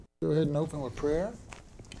Go ahead and open with prayer.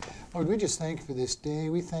 Lord, we just thank you for this day.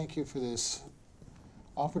 We thank you for this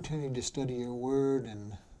opportunity to study your word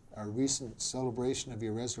and our recent celebration of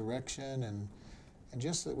your resurrection, and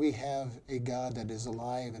just that we have a God that is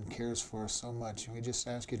alive and cares for us so much. And we just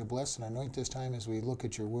ask you to bless and anoint this time as we look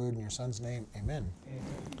at your word in your Son's name. Amen. Amen.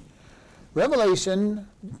 Revelation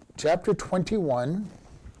chapter 21.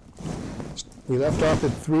 We left off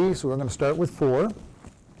at 3, so we're going to start with 4.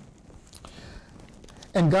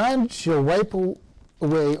 And God shall wipe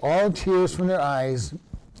away all tears from their eyes,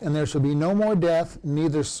 and there shall be no more death,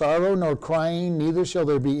 neither sorrow nor crying, neither shall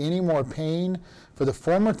there be any more pain, for the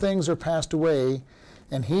former things are passed away.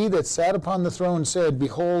 And he that sat upon the throne said,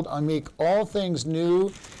 Behold, I make all things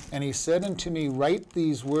new. And he said unto me, Write,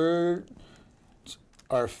 these words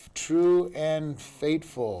are true and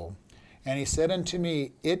faithful. And he said unto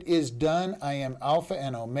me, It is done. I am Alpha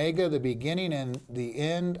and Omega, the beginning and the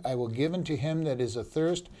end. I will give unto him that is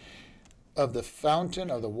athirst of the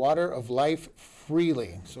fountain of the water of life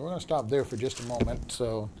freely. So we're going to stop there for just a moment.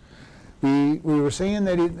 So we were saying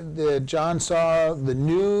that John saw the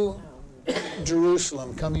new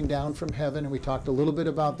Jerusalem coming down from heaven, and we talked a little bit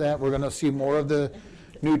about that. We're going to see more of the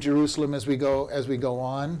new Jerusalem as we go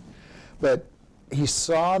on. But he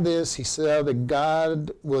saw this. He saw that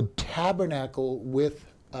God would tabernacle with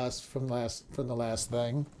us from the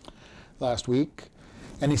last week.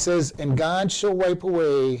 And he says, and God shall wipe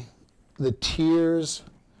away the tears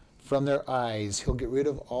from their eyes. He'll get rid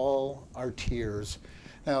of all our tears.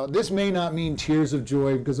 Now, this may not mean tears of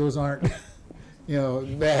joy, because those aren't,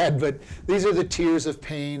 bad, but these are the tears of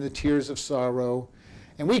pain, the tears of sorrow.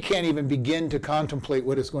 And we can't even begin to contemplate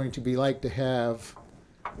what it's going to be like to have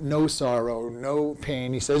no sorrow, no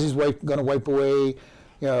pain. He says he's going to wipe away,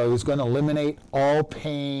 he's going to eliminate all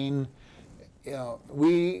pain.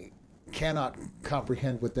 We cannot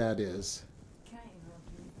comprehend what that is. Can I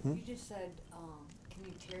interrupt you? You just said, can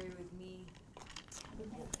you tarry with me?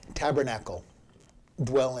 Tabernacle,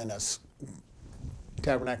 dwell in us.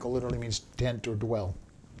 Tabernacle literally means tent or dwell.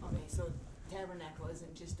 Okay, so tabernacle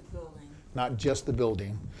isn't just a building. Not just the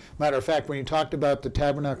building. Matter of fact, when you talked about the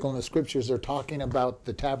tabernacle in the scriptures, they're talking about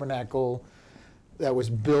the tabernacle that was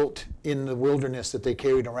built in the wilderness that they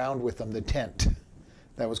carried around with them, the tent.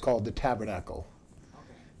 That was called the tabernacle. Okay.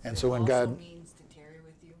 And so when God means to tarry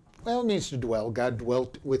with you? Well, it means to dwell. God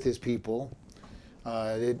dwelt with his people.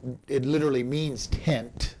 It literally means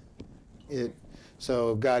tent.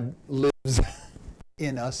 So God lives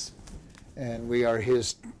in us, and we are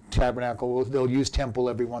his tabernacle. They'll use temple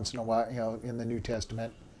every once in a while, in the New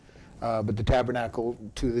Testament. But the tabernacle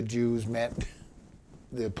to the Jews meant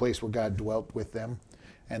the place where God dwelt with them,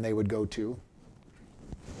 and they would go to.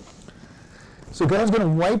 So God's going to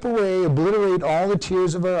wipe away, obliterate all the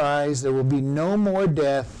tears of our eyes. There will be no more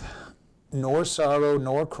death, nor sorrow,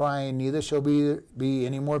 nor crying, neither shall be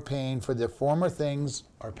any more pain, for the former things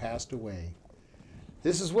are passed away.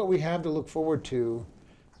 This is what we have to look forward to.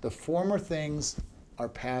 The former things are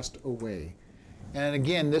passed away. And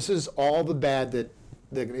again, this is all the bad that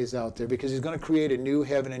is out there, because he's going to create a new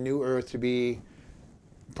heaven, a new earth to be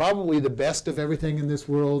probably the best of everything in this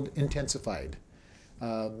world intensified.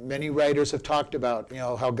 Many writers have talked about,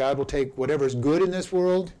 how God will take whatever's good in this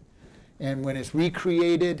world, and when it's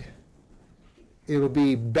recreated, it will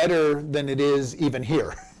be better than it is even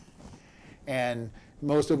here. And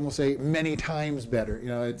most of them will say many times better.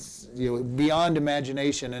 It's beyond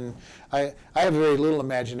imagination, and I have very little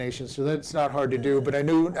imagination, so that's not hard to do. But I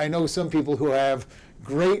know some people who have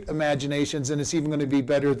great imaginations, and it's even going to be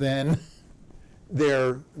better than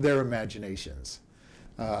their imaginations.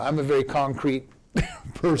 I'm a very concrete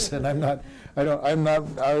person. I'm not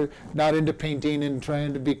into painting and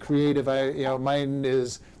trying to be creative. Mine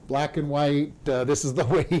is black and white. This is the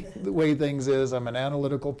way things is. I'm an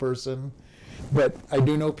analytical person. But I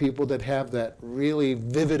do know people that have that really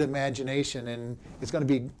vivid imagination, and it's going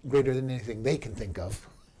to be greater than anything they can think of.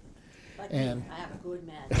 Like me, I have a good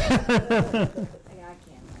imagination. I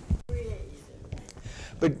can't.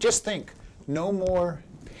 But just think, no more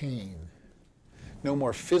pain. No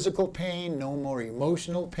more physical pain, no more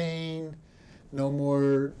emotional pain, no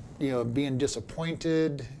more, being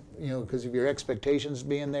disappointed, because of your expectations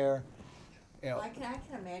being there. Well, I can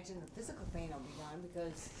imagine the physical pain will be gone,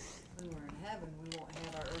 because when we're in heaven, we won't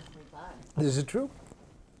have our earthly body. Is it true?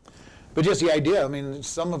 But just the idea,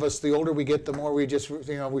 some of us, the older we get, the more we just,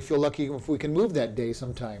 we feel lucky if we can move that day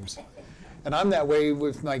sometimes. And I'm that way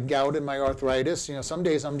with my gout and my arthritis. Some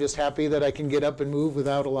days I'm just happy that I can get up and move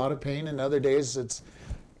without a lot of pain, and other days it's,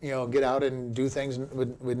 get out and do things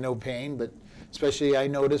with no pain. But Especially I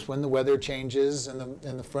notice when the weather changes and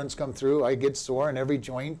the fronts come through, I get sore in every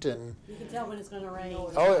joint. And You can tell when it's going to rain.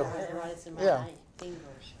 Oh, Arthritis in my yeah. fingers.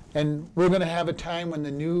 And we're going to have a time when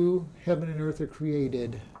the new heaven and earth are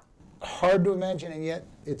created. Hard to imagine, and yet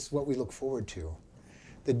it's what we look forward to.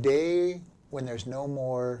 The day when there's no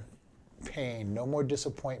more pain, no more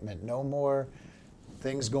disappointment, no more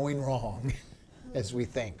things going wrong as we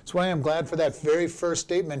think. That's why I'm glad for that very first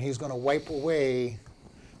statement. He's going to wipe away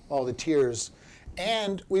all the tears.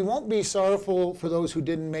 And we won't be sorrowful for those who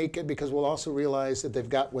didn't make it, because we'll also realize that they've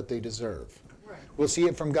got what they deserve. Right. We'll see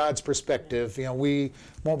it from God's perspective. You know, we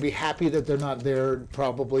won't be happy that they're not there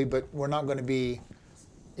probably, but we're not going to be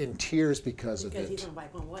in tears because of Because he's it. going to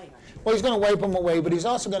wipe them away, aren't you? Well, he's going to wipe them away, but he's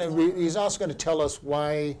also going to tell us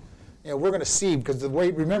why. You know, we're going to see, because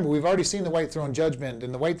remember, we've already seen the white throne judgment,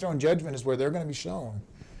 and the white throne judgment is where they're going to be shown.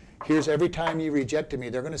 Here's every time you rejected me.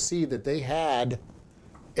 They're going to see that they had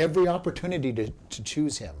every opportunity to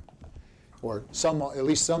choose him, or at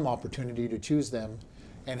least some opportunity to choose them,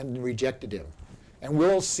 and rejected him. And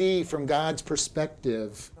we'll see from God's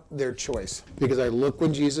perspective their choice. Because I look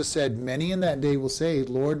when Jesus said, many in that day will say,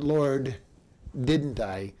 Lord, Lord, didn't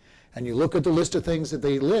I? And you look at the list of things that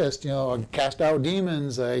they list, you know, I cast out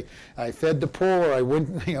demons, I fed the poor, I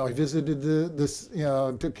went, you know, I visited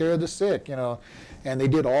took care of the sick, you know, and they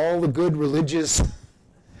did all the good religious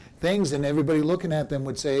things, and everybody looking at them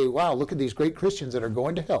would say, wow, look at these great Christians that are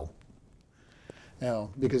going to hell. You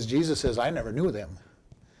know, because Jesus says, I never knew them.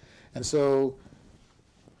 And so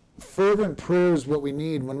fervent prayer is what we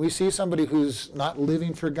need. When we see somebody who's not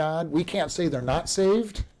living for God, we can't say they're not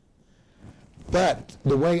saved. But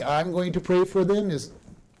the way I'm going to pray for them is,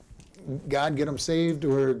 God, get them saved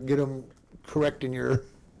or get them correct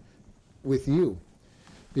with you.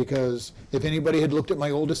 Because if anybody had looked at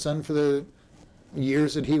my oldest son for the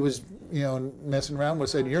years that he was, you know, messing around, would have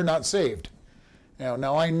said, you're not saved. You know,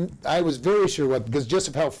 now I was very sure because just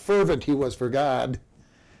of how fervent he was for God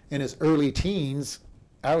in his early teens,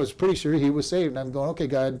 I was pretty sure he was saved. And I'm going, okay,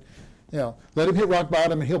 God, you know, let him hit rock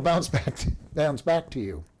bottom and he'll bounce back to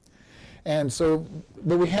you. And so,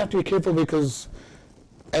 but we have to be careful because,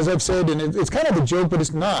 as I've said, and it's kind of a joke, but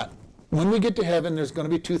it's not. When we get to heaven, there's going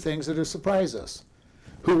to be two things that will surprise us.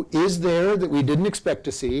 Who is there that we didn't expect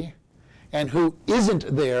to see, and who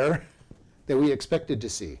isn't there that we expected to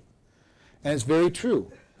see. And it's very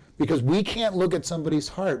true, because we can't look at somebody's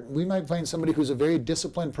heart. We might find somebody who's a very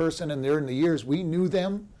disciplined person, and they're in the years we knew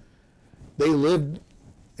them. They lived,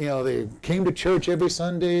 you know, they came to church every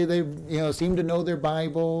Sunday. They, you know, seemed to know their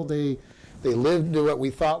Bible. They lived what we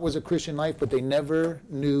thought was a Christian life, but they never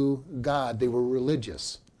knew God. They were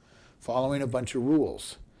religious, following a bunch of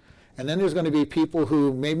rules. And then there's going to be people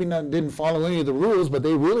who maybe didn't follow any of the rules, but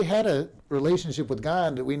they really had a relationship with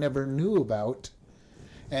God that we never knew about.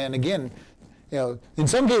 And again, you know, in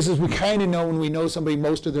some cases we kind of know when we know somebody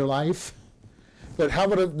most of their life. But how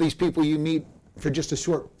about these people you meet for just a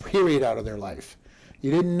short period out of their life? You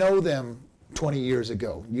didn't know them 20 years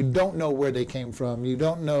ago. You don't know where they came from. You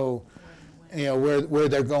don't know, you know, where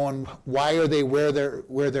they're going. Why are they where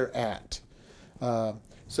they're at?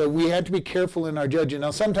 So we have to be careful in our judging.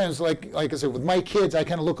 Now, sometimes, like I said, with my kids, I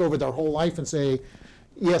kind of look over their whole life and say,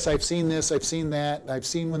 yes, I've seen this, I've seen that, I've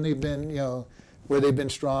seen when they've been, you know, where they've been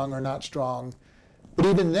strong or not strong. But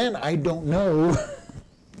even then, I don't know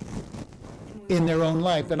in their own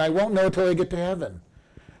life, and I won't know until I get to heaven.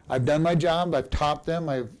 I've done my job, I've taught them,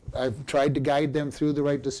 I've tried to guide them through the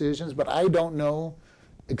right decisions, but I don't know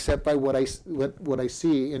except by what I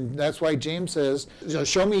see. And that's why James says,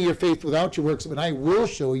 show me your faith without your works, but I will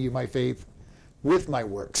show you my faith with my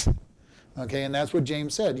works. Okay, and that's what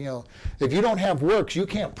James said. You know, if you don't have works, you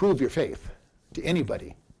can't prove your faith to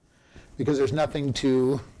anybody, because there's nothing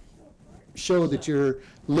to show that you're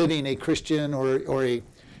living a Christian or a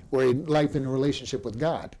life in a relationship with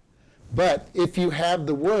God. But if you have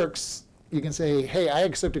the works, you can say, hey, I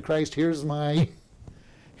accepted Christ, here's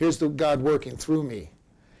the God working through me.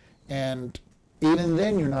 And even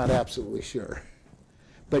then you're not absolutely sure.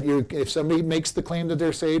 But if somebody makes the claim that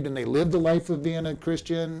they're saved and they live the life of being a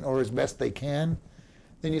Christian, or as best they can,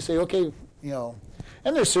 then you say, okay, you know.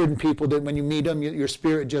 And there's certain people that when you meet them, your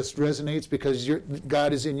spirit just resonates because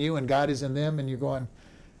God is in you and God is in them, and you're going,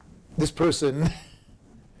 this person,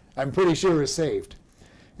 I'm pretty sure is saved.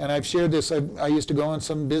 And I've shared this. I used to go on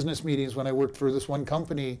some business meetings when I worked for this one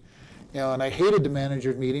company, you know, and I hated the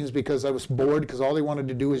manager meetings because I was bored, because all they wanted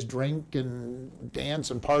to do was drink and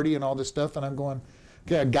dance and party and all this stuff. And I'm going,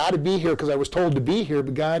 okay, I got to be here because I was told to be here,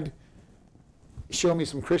 but God, show me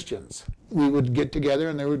some Christians. We would get together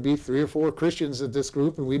and there would be 3 or 4 Christians at this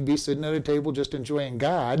group, and we'd be sitting at a table just enjoying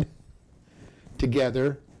God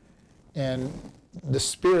together. And the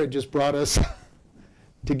Spirit just brought us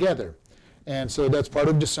together. And so that's part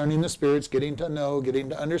of discerning the spirits, getting to know, getting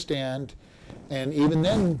to understand. And even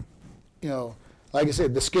then, like I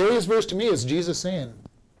said, the scariest verse to me is Jesus saying,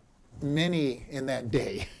 many in that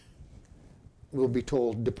day will be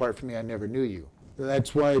told, depart from me, I never knew you.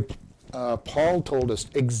 That's why Paul told us,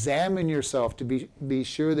 examine yourself to be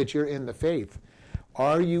sure that you're in the faith.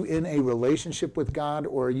 Are you in a relationship with God,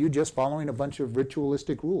 or are you just following a bunch of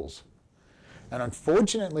ritualistic rules? And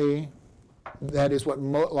unfortunately, that is what a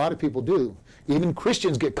lot of people do. Even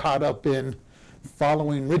Christians get caught up in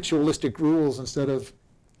following ritualistic rules instead of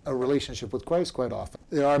a relationship with Christ quite often.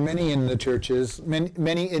 There are many in the churches,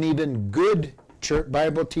 many and even good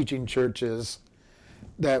Bible teaching churches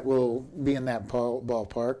that will be in that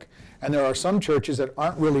ballpark. And there are some churches that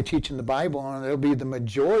aren't really teaching the Bible, and there'll be the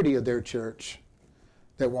majority of their church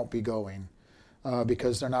that won't be going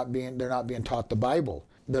because they're not being taught the Bible.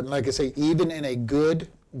 But like I say, even in a good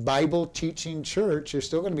Bible teaching church, there's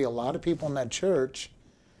still going to be a lot of people in that church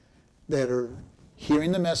that are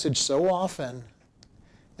hearing the message so often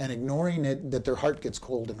and ignoring it that their heart gets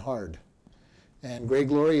cold and hard. And Greg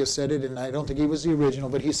Gloria said it, and I don't think he was the original,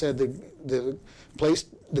 but he said the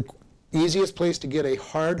easiest place to get a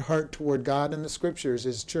hard heart toward God in the Scriptures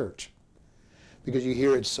is church, because you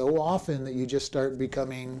hear it so often that you just start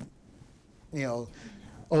becoming,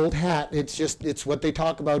 old hat. It's what they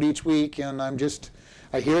talk about each week, and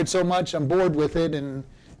I hear it so much, I'm bored with it, and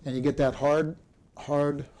you get that hard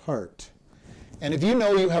heart. And if you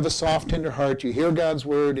know you have a soft, tender heart, you hear God's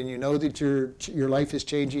word, and you know that your life is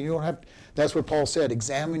changing, you don't have. That's what Paul said.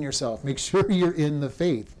 Examine yourself. Make sure you're in the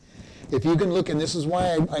faith. If you can look, and this is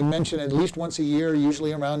why I mention at least once a year,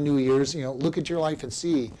 usually around New Year's, look at your life and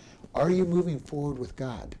see, are you moving forward with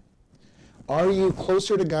God? Are you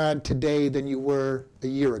closer to God today than you were a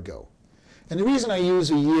year ago? And the reason I use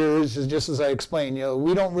a year is just as I explained,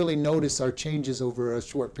 we don't really notice our changes over a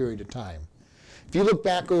short period of time. If you look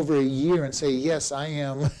back over a year and say, yes, I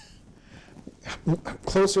am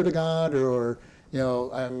closer to God, or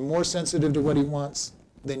I'm more sensitive to what he wants,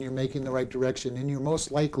 then you're making the right direction, and you're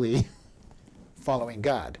most likely following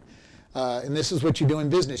God. And this is what you do in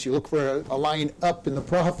business. You look for a line up in the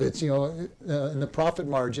profits, in the profit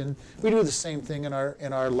margin. We do the same thing in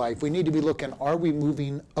our life. We need to be looking, are we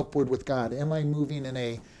moving upward with God? Am I moving in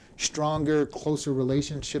a stronger, closer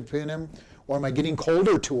relationship in him, or am I getting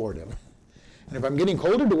colder toward him? And if I'm getting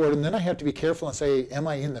colder toward him, then I have to be careful and say, am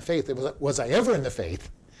I in the faith? Was I ever in the faith?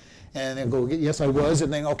 And then go, yes, I was,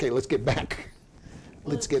 and then, okay, let's get back.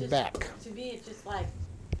 Let's get back. To me, it's just like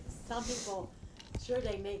some people, sure,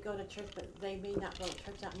 they may go to church, but they may not go to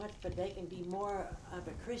church that much, but they can be more of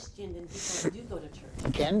a Christian than people who do go to church.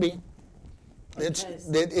 It can be. It's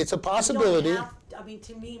a You possibility. don't have,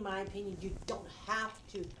 to me, my opinion, you don't have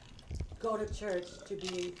to go to church to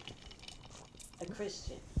be a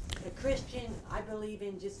Christian. A Christian, I believe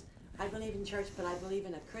in church, but I believe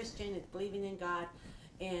in a Christian, it's believing in God.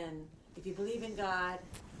 And if you believe in God,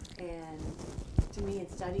 and to me,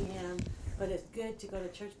 it's studying him, but it's good to go to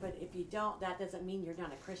church, but if you don't, that doesn't mean you're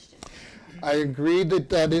not a Christian. I agree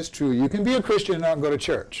that is true. You can be a Christian and not go to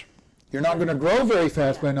church. You're not going to grow very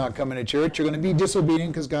fast by not coming to church. You're going to be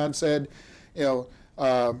disobedient because God said,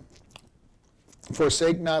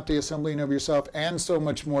 forsake not the assembling of yourself, and so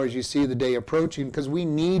much more as you see the day approaching, because we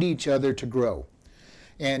need each other to grow.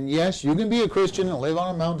 And yes, you can be a Christian and live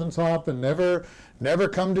on a mountaintop and never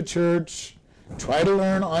come to church. Try to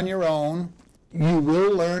learn on your own. You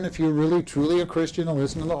will learn if you're really truly a Christian and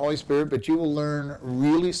listen to the Holy Spirit, but you will learn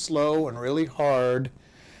really slow and really hard,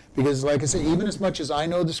 because like I say, even as much as I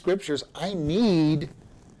know the Scriptures, I need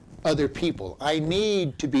other people. I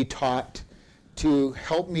need to be taught to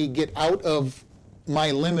help me get out of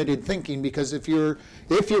my limited thinking, because if you're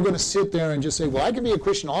going to sit there and just say, well, I can be a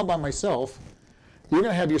Christian all by myself, you're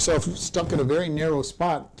going to have yourself stuck in a very narrow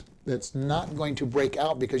spot that's not going to break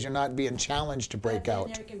out, because you're not being challenged to break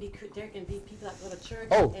out. There can be people that go to church.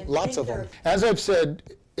 Oh, and lots of think them. As I've said,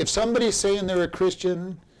 if somebody's saying they're a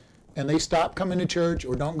Christian and they stop coming to church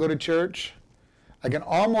or don't go to church, I can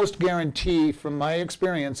almost guarantee from my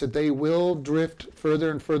experience that they will drift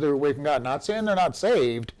further and further away from God. Not saying they're not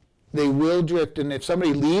saved, they will drift. And if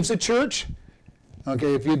somebody leaves a church,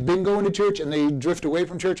 okay, if you've been going to church and they drift away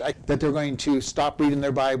from church, that they're going to stop reading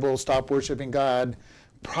their Bible, stop worshiping God,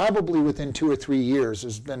 probably within 2 or 3 years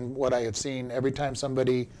has been what I have seen every time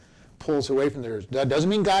somebody pulls away from theirs. That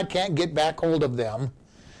doesn't mean God can't get back hold of them,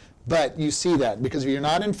 but you see that, because if you're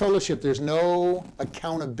not in fellowship, there's no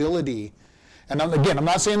accountability. And again, I'm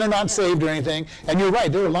not saying they're not saved or anything. And you're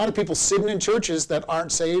right, there are a lot of people sitting in churches that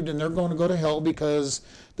aren't saved, and they're going to go to hell because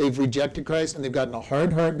they've rejected Christ, and they've gotten a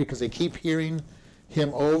hard heart because they keep hearing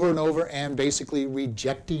him over and over and basically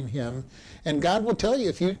rejecting him. And God will tell you,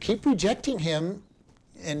 if you keep rejecting him,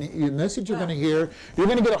 and the message you're going to hear, you're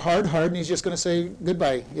going to get a hard heart, and he's just going to say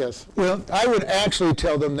goodbye. Yes. Well, I would actually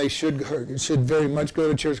tell them they should very much go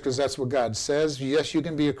to church, because that's what God says. Yes, you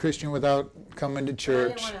can be a Christian without coming to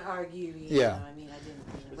church. I didn't want to argue. Yeah. I mean,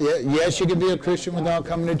 I didn't. Yeah. Yes, you can be a Christian without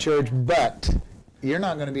coming to church, but you're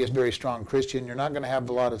not going to be a very strong Christian. You're not going to have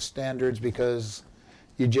a lot of standards, because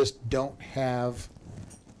you just don't have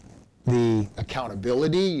the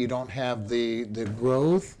accountability. You don't have the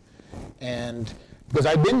growth. And because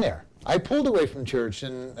I've been there. I pulled away from church,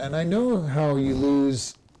 and I know how you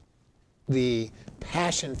lose the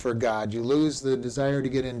passion for God. You lose the desire to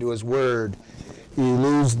get into his word. You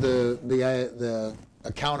lose the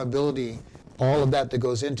accountability, all of that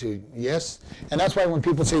goes into. Yes, and that's why when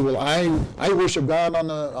people say, well, I worship God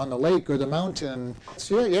on the lake or the mountain.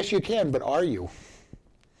 So yes, you can, but are you?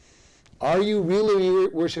 Are you really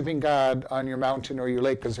worshiping God on your mountain or your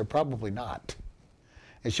lake? Because they're probably not.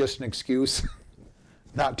 It's just an excuse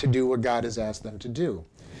not to do what God has asked them to do.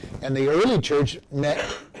 And the early church met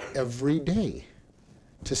every day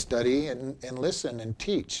to study and listen and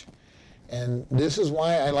teach. And this is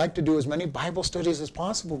why I like to do as many Bible studies as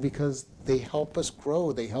possible, because they help us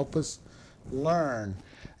grow, they help us learn.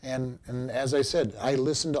 And as I said, I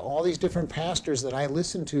listen to all these different pastors that I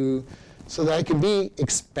listen to so that I can be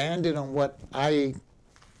expanded on what I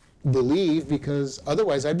believe, because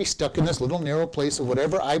otherwise I'd be stuck in this little narrow place of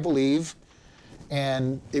whatever I believe,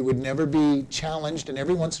 and it would never be challenged. And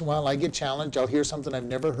every once in a while I get challenged. I'll hear something I've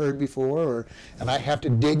never heard before, and I have to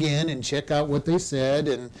dig in and check out what they said.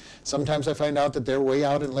 And sometimes I find out that they're way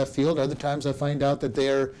out in left field. Other times I find out that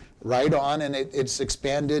they're right on, and it's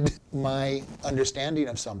expanded my understanding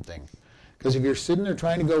of something. Because if you're sitting there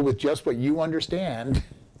trying to go with just what you understand,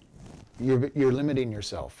 you're limiting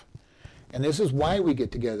yourself. And this is why we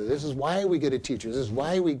get together. This is why we get a teacher. This is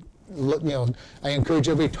why I encourage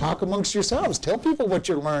everybody, talk amongst yourselves. Tell people what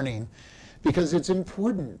you're learning, because it's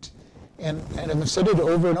important. And I've said it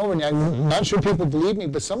over and over, and I'm not sure people believe me,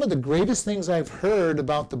 but some of the greatest things I've heard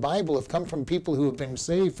about the Bible have come from people who have been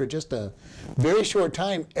saved for just a very short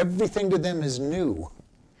time. Everything to them is new.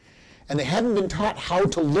 And they haven't been taught how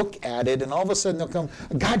to look at it, and all of a sudden they'll come,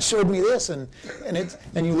 God showed me this, and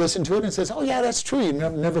you listen to it and it says, oh yeah, that's true. You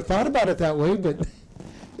never thought about it that way, but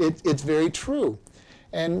it's very true.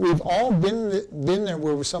 And we've all been there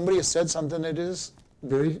where somebody has said something that is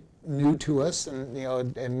very new to us,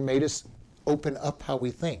 and made us open up how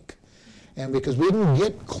we think. And because we didn't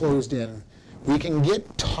get closed in, we can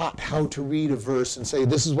get taught how to read a verse and say,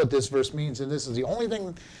 this is what this verse means, and this is the only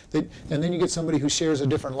thing and then you get somebody who shares a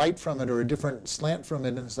different light from it or a different slant from it,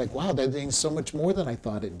 and it's like, wow, that means so much more than I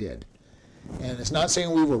thought it did. And it's not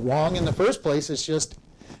saying we were wrong in the first place, it's just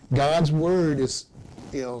God's word is,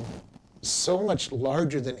 so much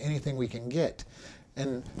larger than anything we can get.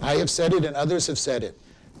 And I have said it and others have said it.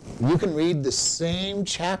 You can read the same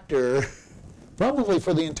chapter probably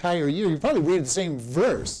for the entire year. You probably read the same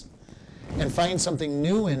verse and find something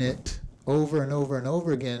new in it over and over and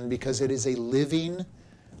over again, because it is a living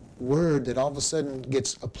word that all of a sudden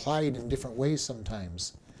gets applied in different ways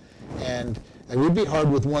sometimes. And it would be hard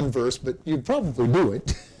with one verse, but you'd probably do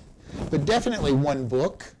it. But definitely one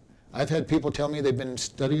book. I've had people tell me they've been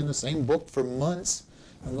studying the same book for months.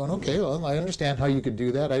 I'm going, okay, well, I understand how you could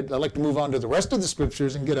do that. I'd like to move on to the rest of the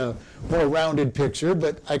scriptures and get a more rounded picture,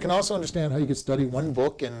 but I can also understand how you could study one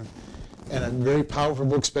book and a very powerful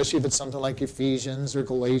book, especially if it's something like Ephesians or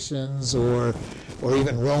Galatians or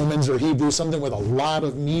even Romans or Hebrews, something with a lot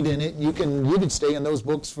of meat in it. You could stay in those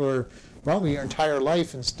books for probably your entire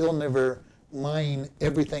life and still never mine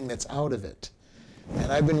everything that's out of it. And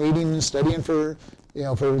I've been reading and studying for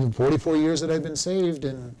 44 years that I've been saved,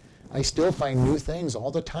 and I still find new things all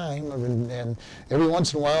the time. And every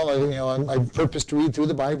once in a while, I purpose to read through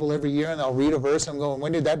the Bible every year, and I'll read a verse, and I'm going,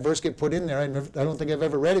 when did that verse get put in there? I don't think I've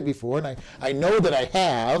ever read it before, and I know that I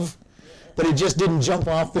have, but it just didn't jump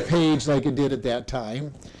off the page like it did at that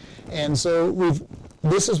time. And so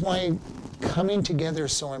this is why coming together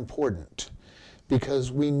is so important,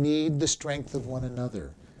 because we need the strength of one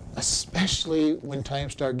another, especially when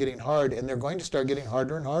times start getting hard, and they're going to start getting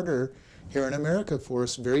harder and harder here in America for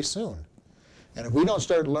us very soon. And if we don't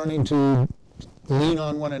start learning to lean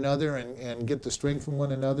on one another and get the strength from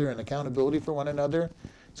one another and accountability for one another,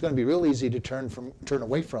 it's going to be real easy to turn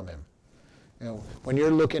away from him. When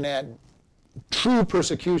you're looking at true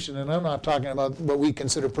persecution, and I'm not talking about what we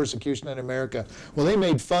consider persecution in America. Well, they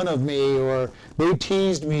made fun of me, or they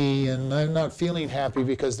teased me, and I'm not feeling happy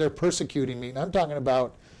because they're persecuting me. And I'm talking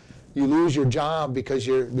about you lose your job because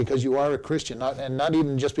you are a Christian, not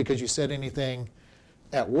even just because you said anything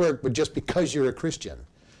at work, but just because you're a Christian,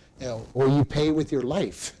 or you pay with your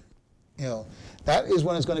life. That is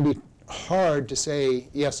when it's going to be hard to say,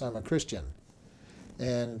 yes, I'm a Christian.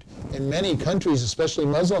 And in many countries, especially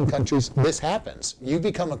Muslim countries, this happens. You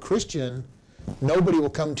become a Christian, nobody will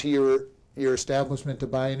come to your establishment to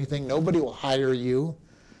buy anything. Nobody will hire you,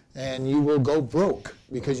 and you will go broke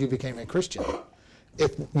because you became a Christian,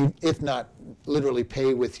 if not literally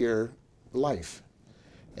pay with your life.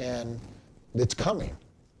 And it's coming.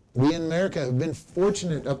 We in America have been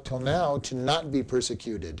fortunate up till now to not be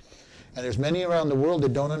persecuted. And there's many around the world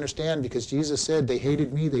that don't understand, because Jesus said, they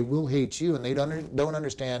hated me, they will hate you, and they don't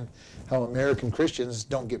understand how American Christians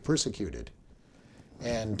don't get persecuted.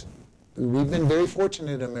 And we've been very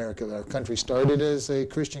fortunate in America. Our country started as a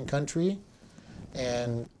Christian country,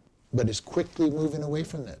 but is quickly moving away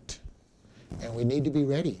from it. And we need to be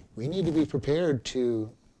ready. We need to be prepared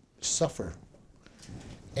to suffer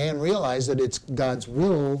and realize that it's God's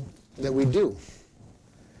will that we do.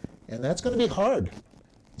 And that's going to be hard.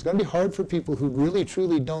 It's going to be hard for people who really,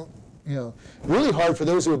 truly don't, really hard for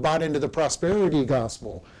those who have bought into the prosperity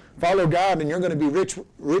gospel. Follow God and you're going to be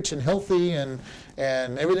rich and healthy, and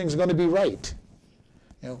everything's going to be right.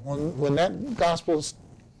 When that gospel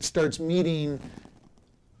starts meeting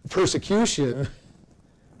persecution,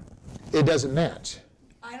 it doesn't match.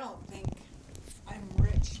 I don't think I'm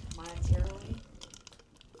rich monetarily,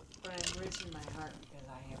 but I'm rich in my heart because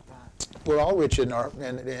I have God. We're all rich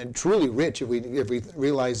and truly rich if we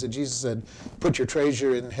realize that Jesus said, "Put your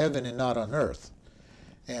treasure in heaven and not on earth."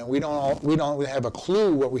 And we don't have a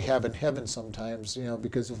clue what we have in heaven sometimes,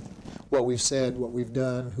 because of what we've said, what we've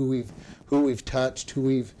done, who we've touched,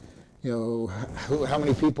 how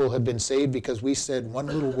many people have been saved because we said one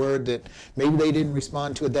little word that maybe they didn't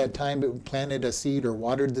respond to at that time, but planted a seed or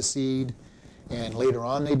watered the seed, and later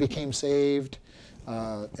on they became saved.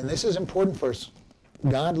 And this is important for us.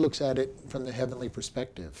 God looks at it from the heavenly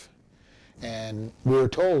perspective. And we were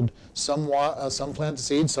told some plant the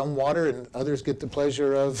seed, some water, and others get the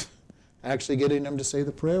pleasure of actually getting them to say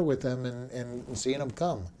the prayer with them and seeing them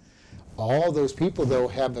come. All those people, though,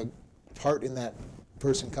 have a part in that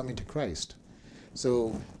person coming to Christ.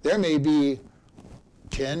 So there may be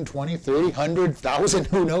 10, 20, 30, 100, 1,000,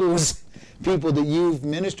 who knows, people that you've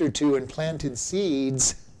ministered to and planted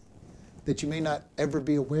seeds that you may not ever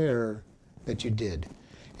be aware that you did.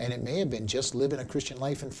 And it may have been just living a Christian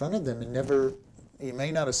life in front of them and you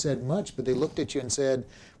may not have said much, but they looked at you and said,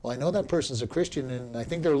 well, I know that person's a Christian and I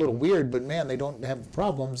think they're a little weird, but man, they don't have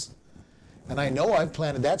problems. And I know I've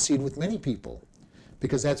planted that seed with many people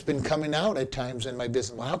because that's been coming out at times in my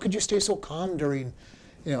business. Well, how could you stay so calm during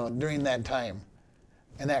that time?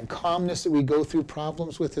 And that calmness that we go through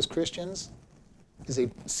problems with as Christians is a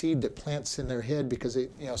seed that plants in their head because,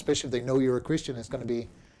 especially if they know you're a Christian, it's going to be,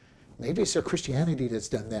 maybe it's their Christianity that's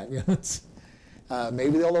done that.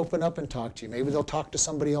 Maybe they'll open up and talk to you. Maybe they'll talk to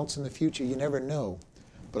somebody else in the future. You never know.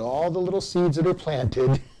 But all the little seeds that are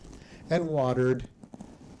planted and watered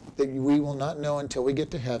that we will not know until we get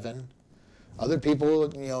to heaven. Other people,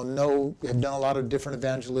 have done a lot of different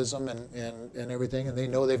evangelism and everything, and they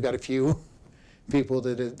know they've got a few people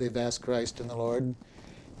that they've asked Christ and the Lord.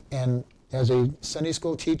 And as a Sunday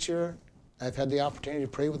school teacher, I've had the opportunity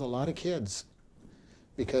to pray with a lot of kids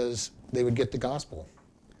because they would get the gospel.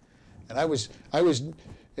 And I was,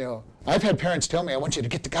 I've had parents tell me, I want you to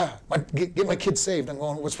get the God, get my kids saved. I'm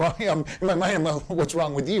going, what's wrong? In my mind, I'm going, what's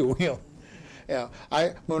wrong with you? Yeah.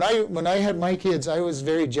 When I had my kids, I was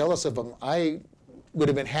very jealous of them. I would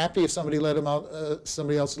have been happy if somebody let them out,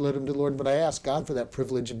 somebody else led them to the Lord, but I asked God for that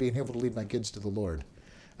privilege of being able to lead my kids to the Lord.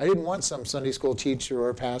 I didn't want some Sunday school teacher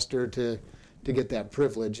or pastor to get that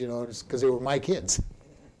privilege, because they were my kids.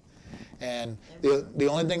 And the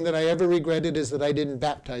only thing that I ever regretted is that I didn't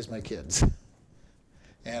baptize my kids.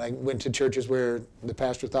 And I went to churches where the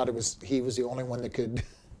pastor thought he was the only one that could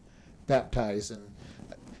baptize, and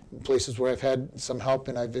places where I've had some help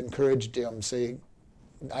and I've encouraged them, say,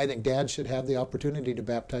 I think dads should have the opportunity to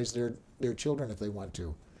baptize their children if they want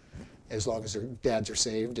to, as long as their dads are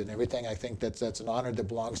saved and everything. I think that's an honor that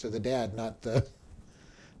belongs to the dad, not the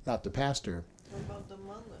pastor. What about the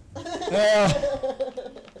mother?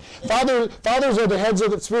 Fathers are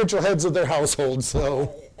the spiritual heads of their household,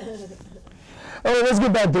 so. Oh, let's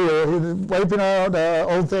get back to it. Wiping out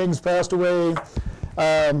old things passed away.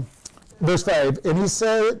 Verse 5, and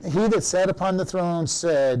he that sat upon the throne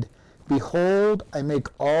said, Behold, I make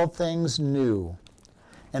all things new.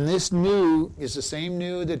 And this new is the same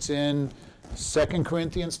new that's in 2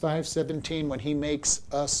 Corinthians 5:17 when he makes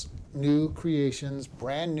us new creations,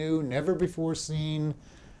 brand new, never before seen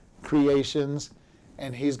creations.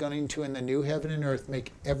 And he's going to, in the new heaven and earth,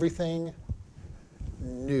 make everything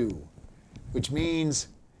new. Which means,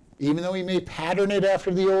 even though he may pattern it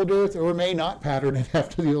after the old earth, or may not pattern it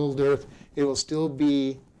after the old earth, it will still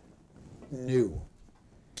be new.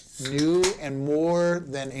 New and more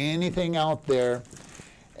than anything out there.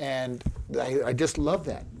 And I just love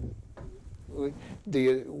that.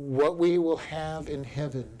 What we will have in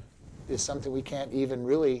heaven is something we can't even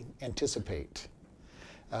really anticipate.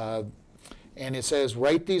 And it says,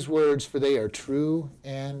 write these words, for they are true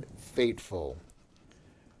and faithful.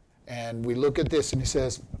 And we look at this, and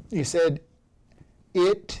he said,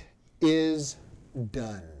 it is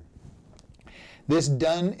done. This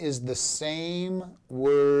done is the same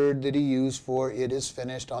word that he used for it is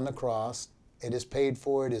finished on the cross. It is paid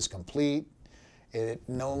for, it is complete. It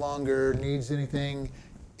no longer needs anything.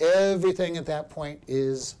 Everything at that point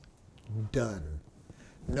is done.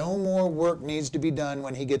 No more work needs to be done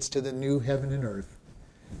when he gets to the new heaven and earth.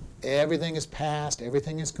 Everything is past,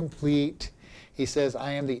 everything is complete. He says,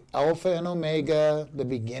 I am the Alpha and Omega, the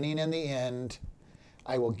beginning and the end.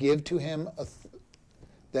 I will give to him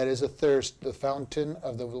that is athirst, the fountain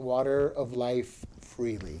of the water of life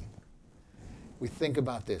freely. We think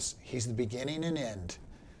about this. He's the beginning and end.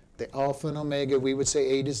 The Alpha and Omega, we would say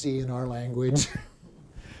A to Z in our language.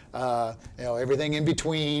 Everything in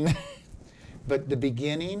between. But the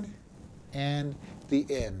beginning and the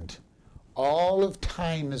end. All of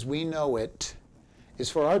time as we know it is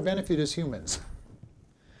for our benefit as humans.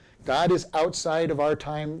 God is outside of our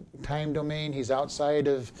time domain. He's outside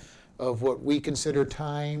of what we consider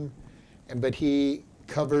time, but he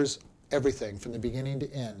covers everything from the beginning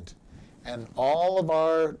to end. And all of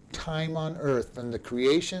our time on earth, from the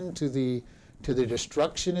creation to the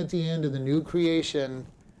destruction at the end of the new creation,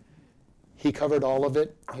 he covered all of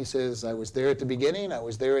it. He says, I was there at the beginning, I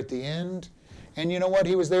was there at the end. And you know what?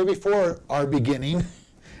 He was there before our beginning,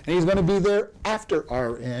 and he's going to be there after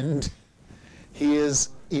our end. He is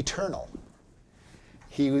eternal.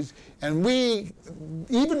 And we,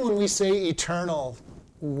 even when we say eternal,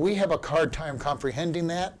 we have a hard time comprehending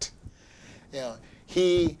that.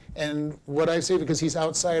 And what I say, because he's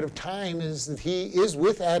outside of time, is that he is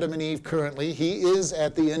with Adam and Eve currently. He is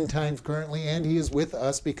at the end times currently, and he is with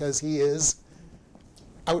us because he is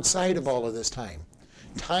outside of all of this time.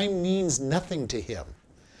 Time means nothing to him.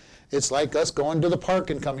 It's like us going to the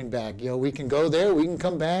park and coming back. We can go there, we can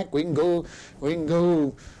come back, we can go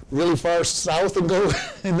really far south and go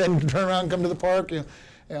and then turn around and come to the park.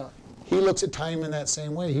 He looks at time in that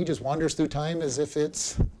same way. He just wanders through time as if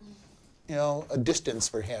it's a distance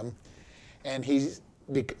for him. But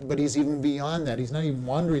he's even beyond that. He's not even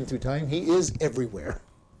wandering through time. He is everywhere.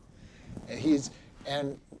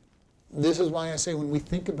 And this is why I say when we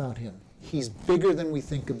think about him, he's bigger than we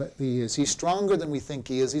think he is. He's stronger than we think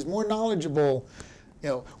he is. He's more knowledgeable,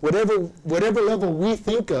 whatever level we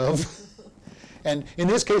think of. And in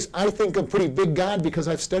this case, I think of pretty big God because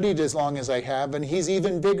I've studied as long as I have, and he's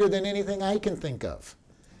even bigger than anything I can think of.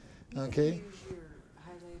 Okay? Use your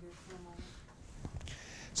highlighter for a moment.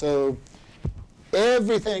 So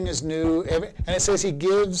everything is new, and it says he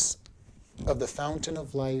gives of the fountain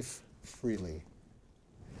of life freely.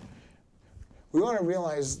 We want to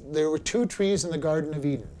realize there were two trees in the Garden of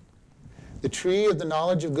Eden. The tree of the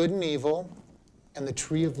knowledge of good and evil and the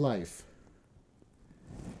tree of life.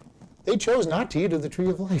 They chose not to eat of the tree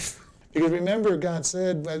of life. Because remember, God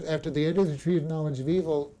said after they ate of the tree of knowledge of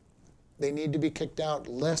evil, they need to be kicked out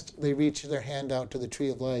lest they reach their hand out to the tree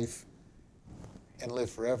of life and live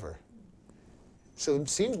forever. So it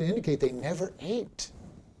seems to indicate they never ate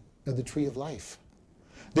of the tree of life.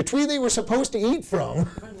 The tree they were supposed to eat from,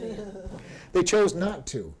 they chose not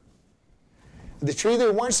to. The tree they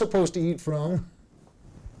weren't supposed to eat from,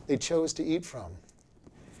 they chose to eat from.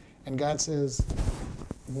 And God says,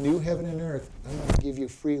 new heaven and earth, I'm going to give you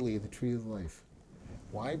freely the tree of life.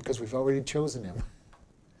 Why? Because we've already chosen him.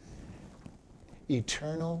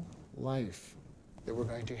 Eternal life that we're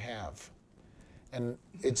going to have. And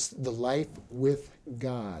it's the life with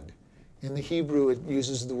God. In the Hebrew, it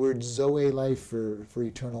uses the word Zoe life for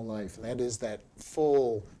eternal life. And that is that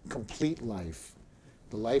full, complete life,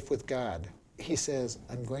 the life with God. He says,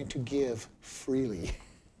 I'm going to give freely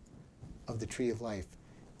of the tree of life.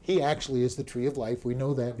 He actually is the tree of life. We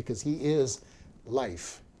know that because he is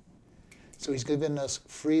life. So he's given us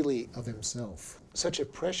freely of himself. Such a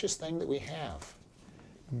precious thing that we have.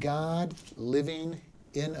 God living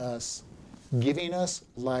in us giving us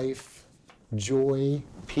life, joy,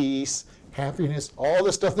 peace, happiness, all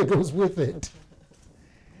the stuff that goes with it.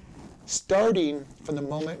 Starting from the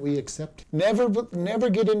moment we accept. Never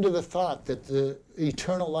get into the thought that the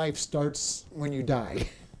eternal life starts when you die.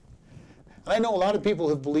 And I know a lot of people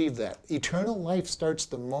have believed that. Eternal life starts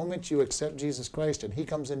the moment you accept Jesus Christ and he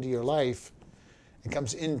comes into your life and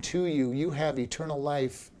comes into you. You have eternal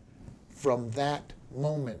life from that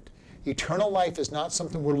moment. Eternal life is not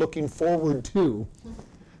something we're looking forward to.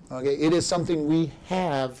 Okay, it is something we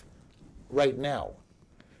have right now.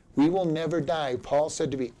 We will never die. Paul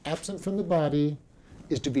said to be absent from the body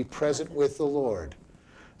is to be present with the Lord.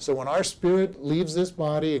 So when our spirit leaves this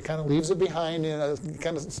body, it kind of leaves it behind.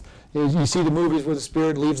 You see the movies where the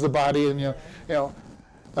spirit leaves the body, and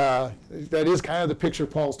that is kind of the picture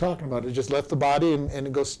Paul's talking about. It just left the body and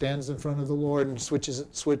it goes stands in front of the Lord and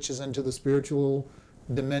switches into the spiritual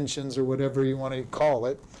dimensions or whatever you want to call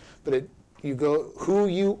it. But who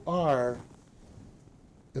you are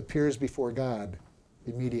appears before God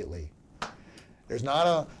immediately. There's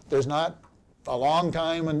not a long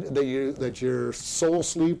time that your soul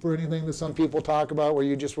sleep or anything that some people talk about where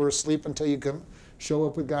you just were asleep until you can show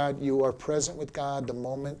up with God. You are present with God the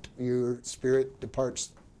moment your spirit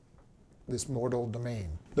departs this mortal domain.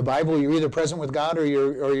 The Bible, you're either present with God or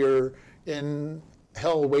you're in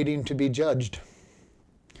hell waiting to be judged.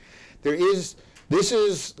 That's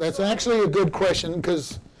actually a good question,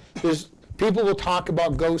 because people will talk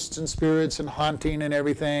about ghosts and spirits and haunting and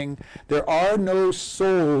everything. There are no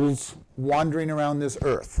souls wandering around this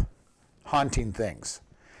earth haunting things.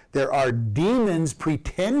 There are demons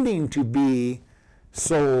pretending to be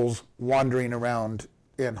souls wandering around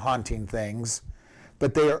and haunting things,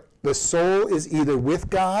 but the soul is either with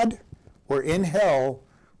God or in hell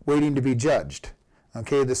waiting to be judged.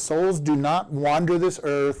 Okay, the souls do not wander this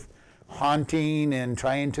earth haunting and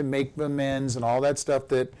trying to make amends and all that stuff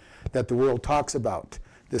that the world talks about.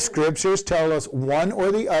 The scriptures tell us one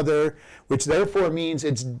or the other, which therefore means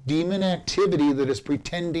it's demon activity that is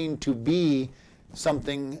pretending to be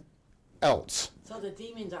something else. So the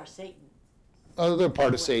demons are Satan. Oh, they're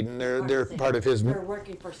part of Satan. They're part of his. They're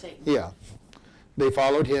working for Satan. Yeah. They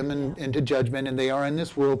followed him into judgment, and they are in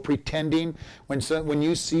this world pretending. When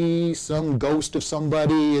you see some ghost of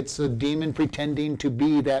somebody, it's a demon pretending to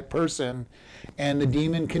be that person, and the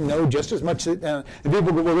demon can know just as much. The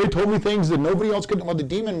people go, well, they told me things that nobody else could. Well, the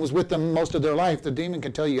demon was with them most of their life. The demon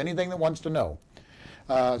can tell you anything that wants to know.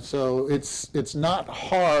 So it's not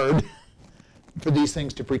hard for these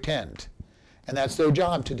things to pretend, and that's their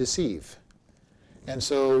job, to deceive. And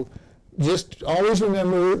so just always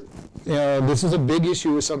remember, this is a big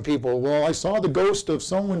issue with some people. Well, I saw the ghost of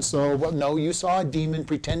so-and-so. Well, no, you saw a demon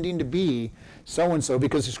pretending to be so-and-so,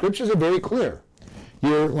 because the scriptures are very clear.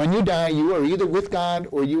 When you die, you are either with God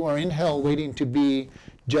or you are in hell waiting to be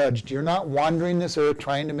judged. You're not wandering this earth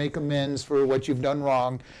trying to make amends for what you've done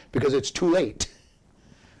wrong, because it's too late.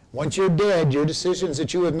 Once you're dead, your decisions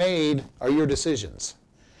that you have made are your decisions.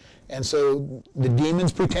 And so the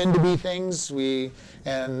demons pretend to be things.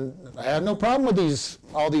 And I have no problem with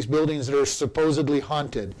all these buildings that are supposedly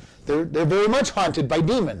haunted. They're very much haunted by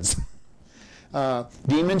demons.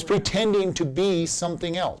 Demons pretending to be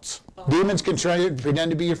something else. Demons can try to pretend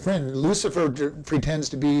to be your friend. Lucifer pretends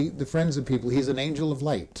to be the friends of people. He's an angel of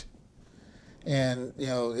light, and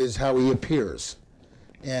is how he appears.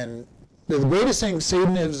 And the greatest thing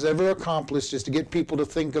Satan has ever accomplished is to get people to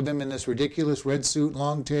think of him in this ridiculous red suit,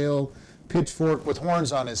 long tail, pitchfork with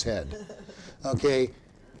horns on his head. Okay?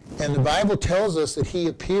 And the Bible tells us that he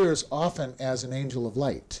appears often as an angel of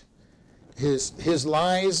light. His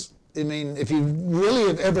lies, if you really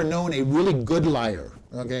have ever known a really good liar,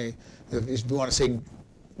 okay, if you want to say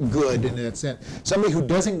good in that sense, somebody who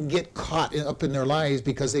doesn't get caught up in their lies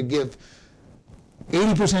because they give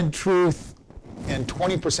 80% truth and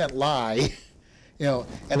 20% lie,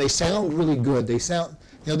 and they sound really good. They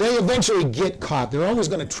eventually get caught. They're always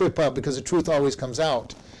going to trip up because the truth always comes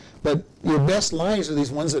out. But your best lies are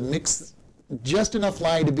these ones that mix just enough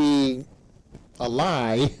lie to be a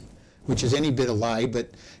lie, which is any bit of lie, but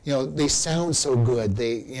they sound so good.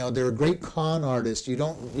 They're a great con artist.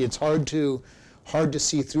 It's hard to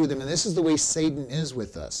see through them. And this is the way Satan is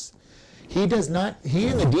with us. He and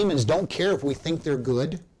the demons don't care if we think they're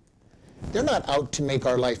good. They're not out to make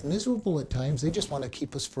our life miserable at times. They just want to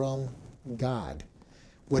keep us from God.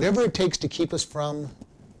 Whatever it takes to keep us from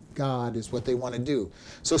God is what they want to do.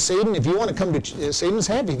 So Satan, if you want to come to Satan's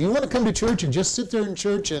happy. If you want to come to church and just sit there in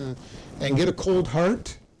church and get a cold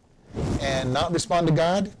heart and not respond to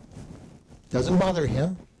God, doesn't bother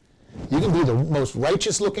him. You can be the most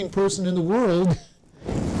righteous looking person in the world,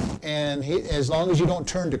 And as long as you don't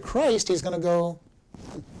turn to Christ, he's going to go,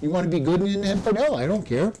 you want to be good and end up in hell? I don't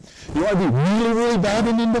care. You want to be really, really bad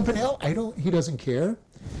and end up in hell? He doesn't care.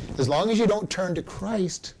 As long as you don't turn to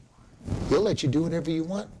Christ, he'll let you do whatever you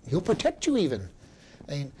want. He'll protect you even.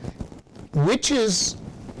 I mean, witches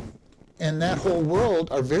and that whole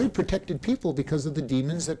world are very protected people because of the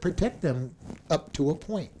demons that protect them up to a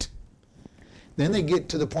point. Then they get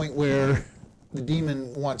to the point where the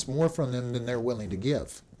demon wants more from them than they're willing to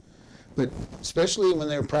give. But especially when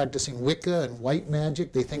they're practicing Wicca and white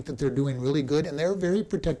magic, they think that they're doing really good, and they're very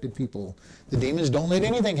protected people. The demons don't let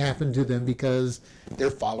anything happen to them because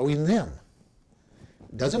they're following them.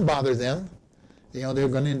 It doesn't bother them. They're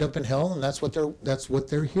going to end up in hell, and that's what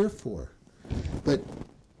they're here for. But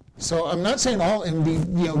so I'm not saying all, and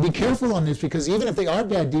be careful on this, because even if they are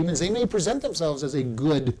bad demons, they may present themselves as a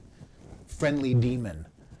good, friendly demon.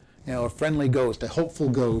 A friendly ghost, a hopeful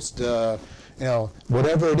ghost,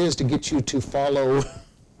 whatever it is to get you to follow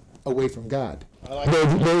away from God.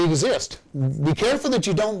 They exist. Be careful that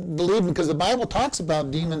you don't believe them, because the Bible talks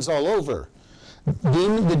about demons all over.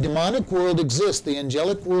 The demonic world exists. The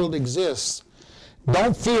angelic world exists.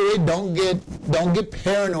 Don't fear it. Don't get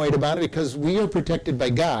paranoid about it, because we are protected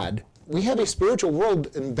by God. We have a spiritual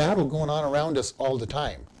world and battle going on around us all the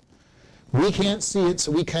time. We can't see it,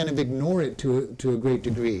 so we kind of ignore it to a great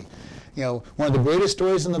degree. One of the greatest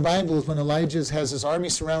stories in the Bible is when Elijah has his army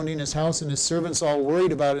surrounding his house and his servants all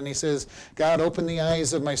worried about it, and he says, God, open the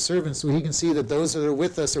eyes of my servants so he can see that those that are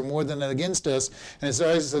with us are more than against us. And his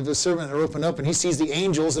eyes of the servant are opened up, and he sees the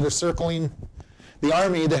angels that are circling the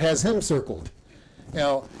army that has him circled.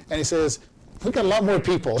 And he says, we've got a lot more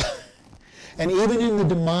people. And even in the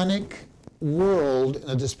demonic world,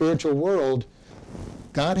 in the spiritual world,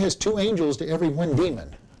 God has 2 angels to every 1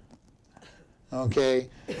 demon. Okay?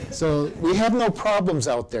 So we have no problems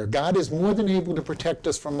out there. God is more than able to protect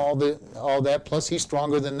us from all that. Plus, he's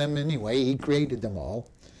stronger than them anyway. He created them all.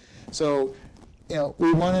 So,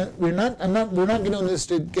 we're not doing this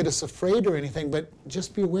to get us afraid or anything, but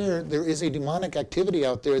just be aware there is a demonic activity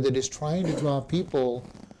out there that is trying to draw people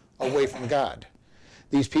away from God.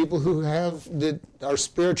 These people who are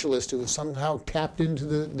spiritualists, who have somehow tapped into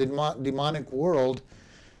the demonic world,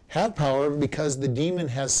 have power because the demon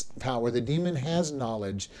has power. The demon has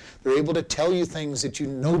knowledge. They're able to tell you things that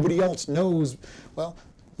nobody else knows. Well,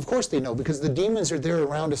 of course they know, because the demons are there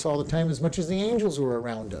around us all the time as much as the angels are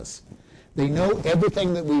around us. They know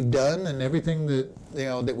everything that we've done and everything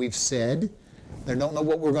that we've said. They don't know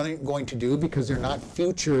what we're going to do because they're not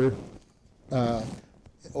future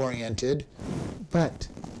oriented, but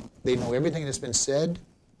they know everything that's been said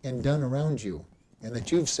and done around you, and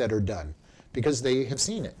that you've said or done, because they have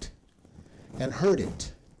seen it and heard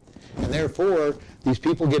it. And therefore, these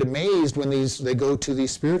people get amazed when they go to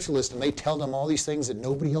these spiritualists and they tell them all these things that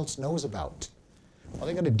nobody else knows about. Well,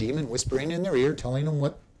 they got a demon whispering in their ear telling them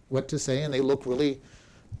what to say, and they look really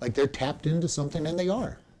like they're tapped into something, and they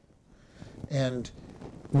are. And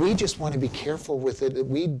we just want to be careful with it, that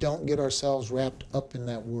we don't get ourselves wrapped up in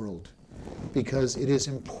that world, because it is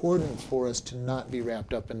important for us to not be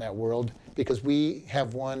wrapped up in that world, because we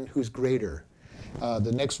have one who's greater.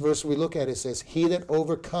 The next verse we look at, it says, he that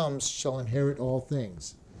overcomes shall inherit all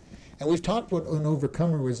things. And we've talked what an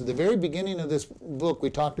overcomer is. At the very beginning of this book, we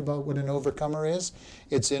talked about what an overcomer is.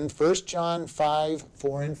 It's in 1 John 5,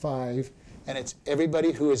 4 and 5, and it's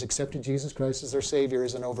everybody who has accepted Jesus Christ as their Savior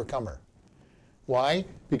is an overcomer. Why?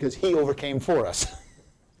 Because he overcame for us.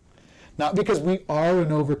 Not because we are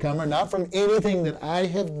an overcomer, not from anything that I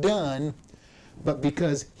have done, but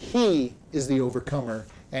because he is the overcomer,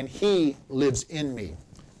 and he lives in me.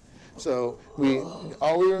 So we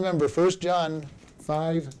remember 1 John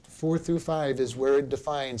 5, 4 through 5 is where it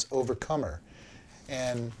defines overcomer.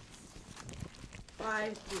 And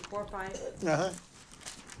 5 through 4, 5. uh-huh.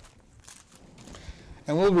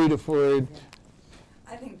 And we'll read it for you.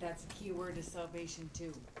 I think that's a key word to salvation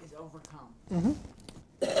too, is overcome. Mm-hmm.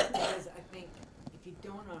 Because I think if you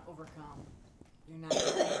don't overcome, you're not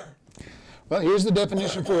there. Well, here's the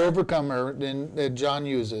definition for overcomer that John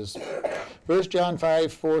uses. 1 John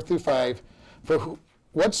 5, 4 through 5. For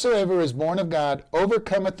whatsoever is born of God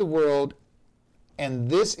overcometh the world, and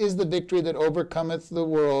this is the victory that overcometh the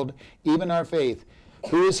world, even our faith.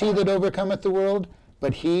 Who is he that overcometh the world?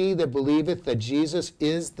 But he that believeth that Jesus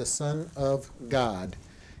is the Son of God.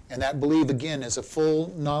 And that believe, again, is a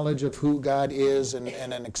full knowledge of who God is and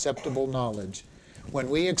an acceptable knowledge. When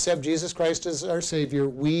we accept Jesus Christ as our Savior,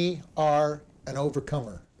 we are an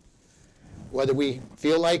overcomer. Whether we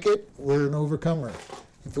feel like it, we're an overcomer.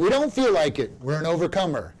 If we don't feel like it, we're an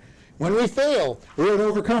overcomer. When we fail, we're an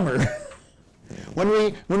overcomer. When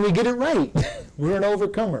we get it right, we're an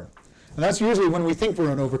overcomer. And that's usually when we think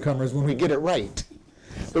we're an overcomer, is when we get it right.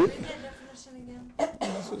 So read that definition again.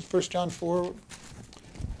 This is 1 John 4,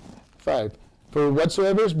 5. For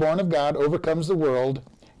whatsoever is born of God overcomes the world,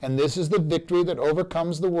 and this is the victory that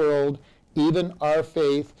overcomes the world, even our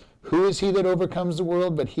faith. Who is he that overcomes the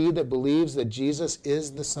world but he that believes that Jesus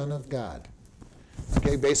is the Son of God?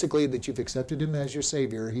 Okay, basically that you've accepted him as your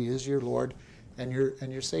Savior. He is your Lord and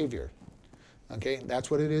your Savior. Okay,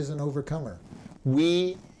 that's what it is, an overcomer.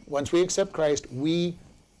 Once we accept Christ, we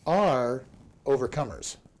are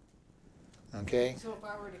overcomers. Okay? So if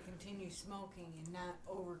I were to continue smoking and not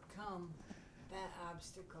overcome that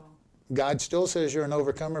obstacle, God still says you're an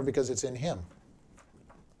overcomer because it's in him.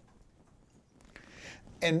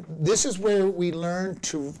 And this is where we learn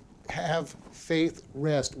to have faith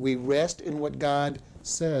rest. We rest in what God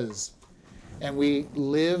says. And we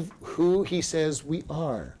live who he says we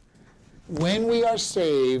are. When we are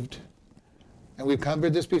saved, and we've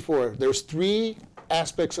covered this before, there's 3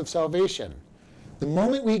 aspects of salvation. The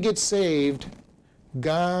moment we get saved,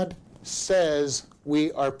 God says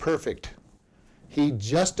we are perfect. He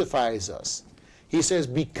justifies us. He says,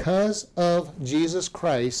 because of Jesus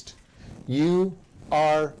Christ, you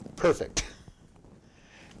are perfect.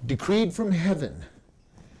 Decreed from heaven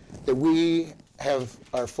that we have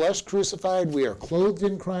our flesh crucified, we are clothed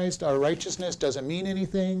in Christ, our righteousness doesn't mean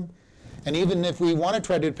anything. And even if we want to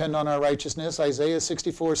try to depend on our righteousness, Isaiah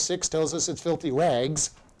 64:6 tells us it's filthy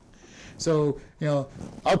rags. So,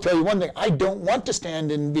 I'll tell you one thing, I don't want to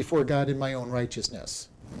stand in before God in my own righteousness.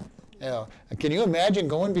 Can you imagine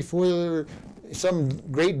going before some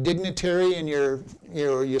great dignitary and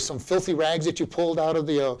your some filthy rags that you pulled out of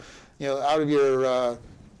the out of your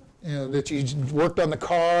that you worked on the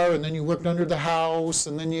car, and then you worked under the house,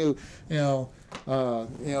 and then you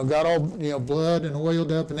got all blood and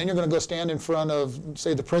oiled up, and then you're going to go stand in front of,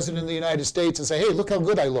 say, the President of the United States and say, hey, look how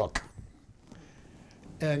good I look.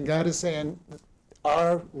 And God is saying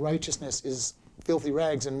our righteousness is filthy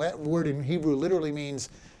rags, and that word in Hebrew literally means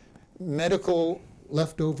medical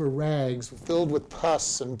leftover rags filled with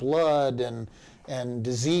pus and blood and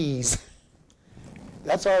disease.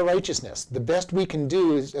 That's our righteousness. The best we can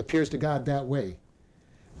do appears to God that way.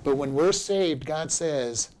 But when we're saved, God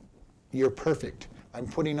says, you're perfect. I'm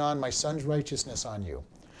putting on my Son's righteousness on you.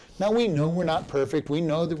 Now we know we're not perfect. We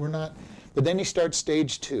know that we're not. But then he starts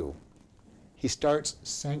stage 2. He starts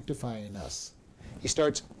sanctifying us. He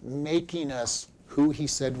starts making us who he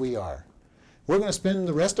said we are. We're going to spend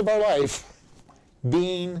the rest of our life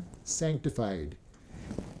being sanctified.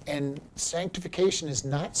 And sanctification is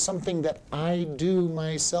not something that I do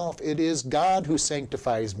myself. It is God who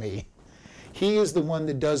sanctifies me. He is the one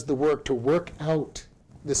that does the work to work out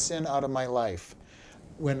the sin out of my life.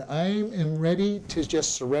 When I am ready to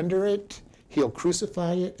just surrender it, he'll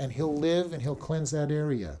crucify it, and he'll live, and he'll cleanse that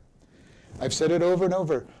area. I've said it over and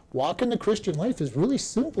over. Walking the Christian life is really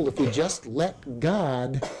simple if we just let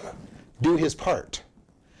God do his part.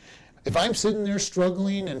 If I'm sitting there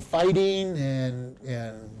struggling and fighting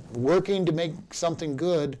and working to make something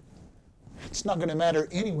good, it's not going to matter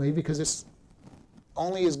anyway, because it's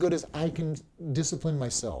only as good as I can discipline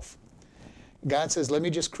myself. God says, let me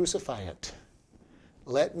just crucify it.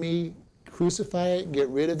 Let me crucify it, get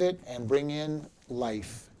rid of it, and bring in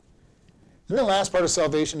life. And the last part of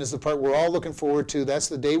salvation is the part we're all looking forward to. That's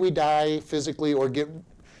the day we die physically or get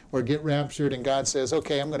raptured, and God says,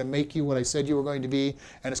 okay, I'm going to make you what I said you were going to be,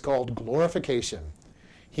 and it's called glorification.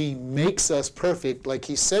 He makes us perfect like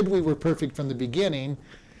he said we were perfect from the beginning,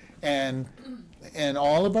 and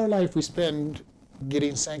all of our life we spend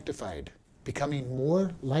getting sanctified, becoming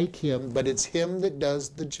more like him, but it's him that does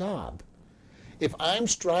the job. If I'm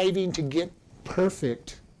striving to get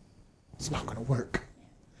perfect, it's not going to work.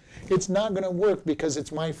 It's not going to work because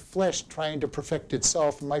it's my flesh trying to perfect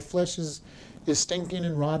itself, and my flesh is stinking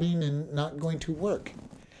and rotting and not going to work.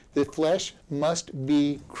 The flesh must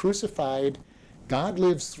be crucified. God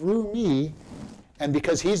lives through me, and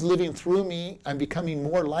because he's living through me, I'm becoming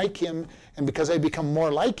more like him, and because I become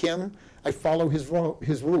more like him, I follow his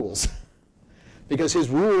rules. Because his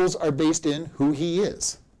rules are based in who he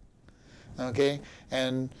is. Okay?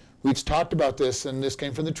 And we've talked about this, and this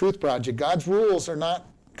came from the Truth Project. God's rules are not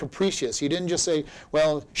capricious. He didn't just say,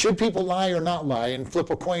 well, should people lie or not lie, and flip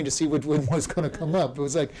a coin to see which one was going to come up. It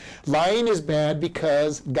was like, lying is bad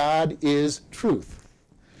because God is truth.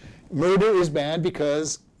 Murder is bad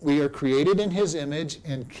because we are created in his image,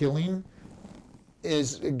 and killing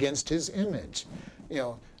is against his image.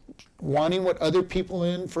 Wanting what other people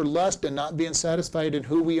in for lust and not being satisfied in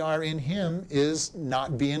who we are in him is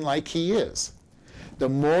not being like he is. The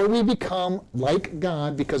more we become like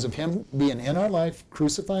God because of him being in our life,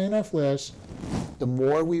 crucifying our flesh, the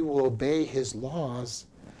more we will obey his laws,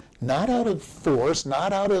 not out of force,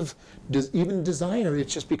 not out of even desire.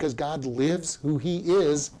 It's just because God lives who he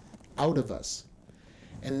is out of us.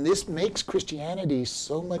 And this makes Christianity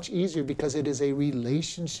so much easier because it is a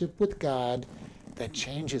relationship with God that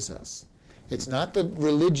changes us. It's not the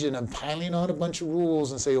religion of piling on a bunch of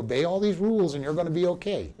rules and say, obey all these rules and you're going to be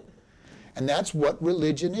okay. And that's what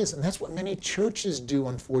religion is. And that's what many churches do,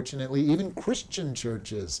 unfortunately, even Christian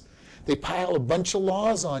churches. They pile a bunch of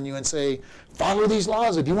laws on you and say, follow these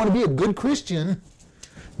laws. If you want to be a good Christian,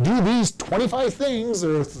 do these 25 things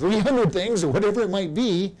or 300 things or whatever it might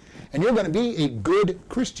be, and you're going to be a good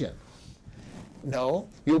Christian. No,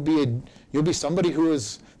 you'll be somebody who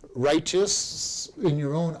is righteous in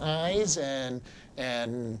your own eyes and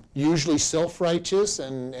usually self-righteous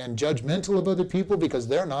and judgmental of other people because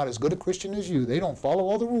they're not as good a Christian as you. They don't follow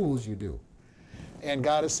all the rules you do. And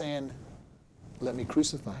God is saying, let me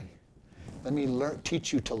crucify. Let me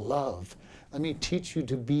teach you to love. Let me teach you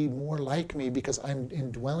to be more like me because I'm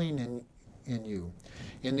indwelling in you.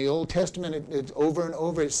 In the Old Testament, it's over and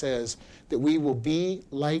over it says that we will be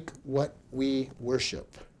like what we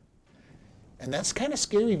worship. And that's kind of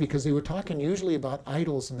scary because they were talking usually about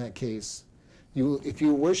idols in that case. If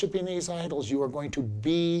you're worshiping these idols, you are going to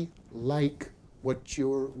be like what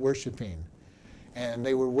you're worshiping. And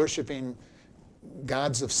they were worshiping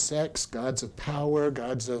gods of sex, gods of power,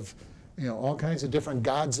 gods of, all kinds of different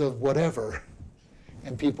gods of whatever.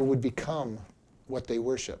 And people would become what they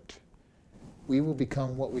worshiped. We will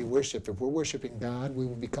become what we worship. If we're worshiping God, we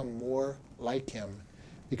will become more like him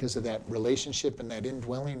because of that relationship and that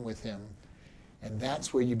indwelling with him. And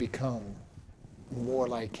that's where you become more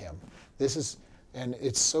like him. And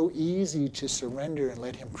it's so easy to surrender and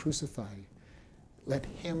let him crucify. Let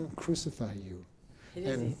him crucify you. It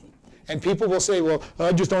is easy. And people will say, well,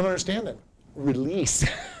 I just don't understand it. Release.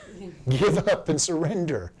 Give up and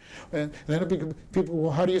surrender. And then people,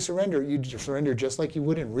 well, how do you surrender? You surrender just like you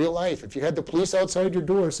would in real life. If you had the police outside your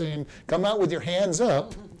door saying, come out with your hands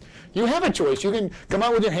up, you have a choice. You can come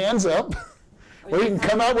out with your hands up, or you can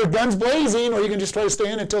come out with guns blazing, or you can just try to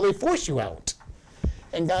stay in until they force you out.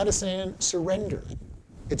 And God is saying, surrender.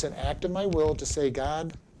 It's an act of my will to say,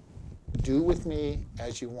 God, do with me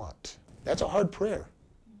as you want. That's a hard prayer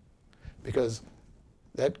because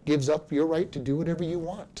that gives up your right to do whatever you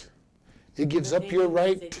want. It gives up your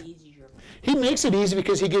right. He makes it easy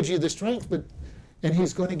because he gives you the strength, and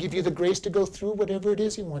he's going to give you the grace to go through whatever it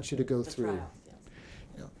is he wants you to go through. Trial,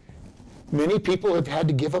 yes. Many people have had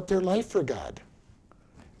to give up their life for God.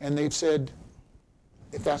 And they've said,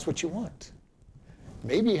 if that's what you want.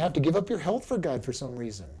 Maybe you have to give up your health for God for some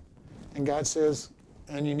reason. And God says,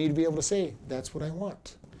 and you need to be able to say, that's what I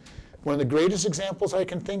want. One of the greatest examples I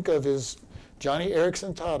can think of is Johnny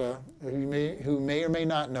Erickson Tata, who may or may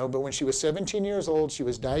not know, but when she was 17 years old, she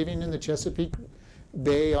was diving in the Chesapeake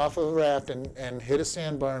Bay off of a raft and hit a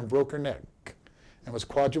sandbar and broke her neck and was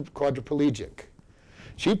quadriplegic.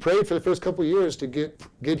 She prayed for the first couple of years to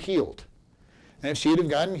get healed. And if she'd have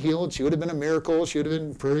gotten healed, she would have been a miracle. She would have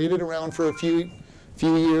been paraded around for a few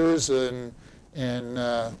years and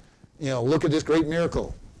look at this great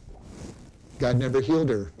miracle. God never healed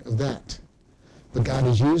her of that. But God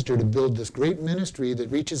has used her to build this great ministry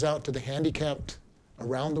that reaches out to the handicapped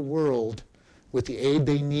around the world with the aid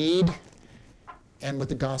they need and with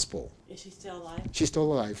the gospel. Is she still alive? She's still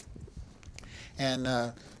alive.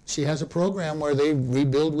 And she has a program where they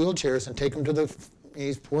rebuild wheelchairs and take them to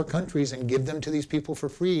these poor countries and give them to these people for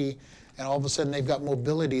free. And all of a sudden they've got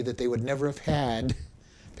mobility that they would never have had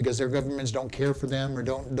because their governments don't care for them or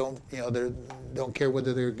don't care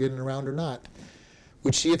whether they're getting around or not.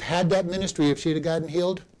 Would she have had that ministry if she had gotten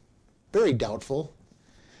healed? Very doubtful.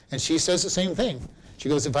 And she says the same thing. She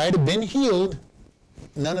goes, if I had been healed,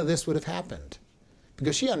 none of this would have happened.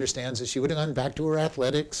 Because she understands that she would have gone back to her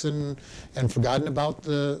athletics and forgotten about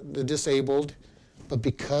the disabled. But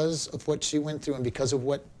because of what she went through and because of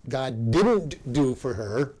what God didn't do for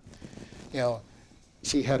her,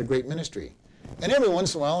 she had a great ministry. And every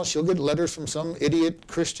once in a while, she'll get letters from some idiot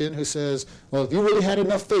Christian who says, well, if you really had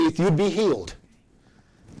enough faith, you'd be healed.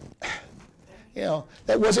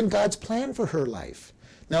 That wasn't God's plan for her life.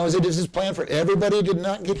 Now, is it his plan for everybody to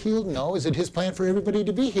not get healed? No. Is it his plan for everybody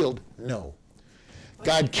to be healed? No.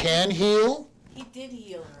 God can heal. He did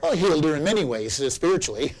heal her. Well, he healed her in many ways,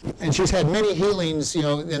 spiritually. And she's had many healings,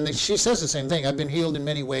 and she says the same thing. I've been healed in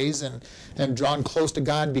many ways and drawn close to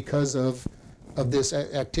God because of this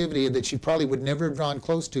activity that she probably would never have drawn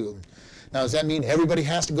close to. Now, does that mean everybody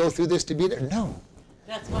has to go through this to be there? No.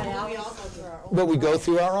 That's why I We always, also do our own. But we go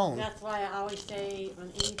through our own. that's why I always say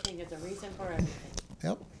on anything, there's a reason for everything.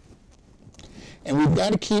 Yep. And we've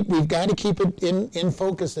got to keep it in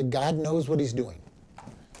focus that God knows what he's doing.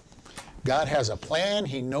 God has a plan.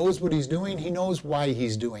 He knows what he's doing. He knows why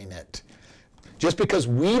he's doing it. Just because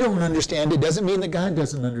we don't understand it doesn't mean that God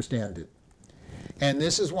doesn't understand it. And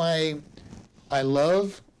this is why I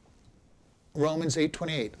love Romans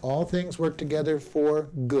 8:28. All things work together for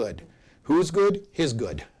good. Who's good? His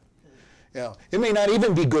good. You know, it may not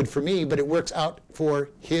even be good for me, but it works out for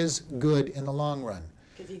his good in the long run.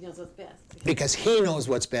 Because he knows what's best. Because he knows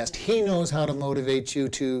what's best. He knows how to motivate you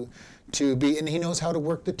to be, and he knows how to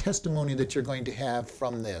work the testimony that you're going to have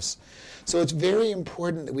from this. So it's very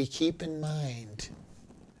important that we keep in mind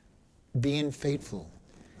being faithful.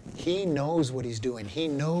 He knows what he's doing. He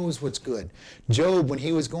knows what's good. Job, when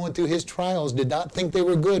he was going through his trials, did not think they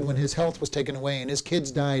were good when his health was taken away and his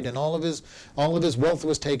kids died and all of his wealth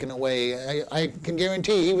was taken away. I can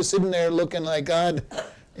guarantee he was sitting there looking like, God,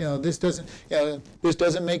 this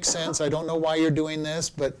doesn't make sense. I don't know why you're doing this,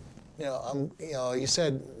 but you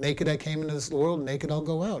said, naked I came into this world, naked I'll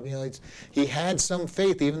go out. He had some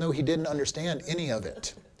faith, even though he didn't understand any of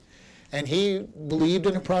it. And he believed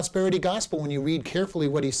in a prosperity gospel. When you read carefully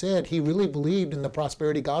what he said, he really believed in the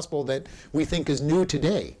prosperity gospel that we think is new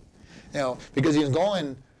today. Because he was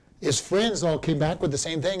going, his friends all came back with the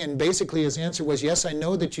same thing, and basically his answer was, yes, I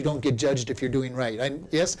know that you don't get judged if you're doing right.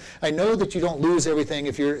 Yes, I know that you don't lose everything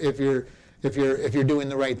if you're doing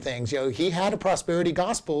the right things. He had a prosperity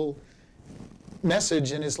gospel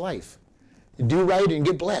message in his life. Do right and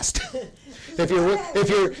get blessed. If you're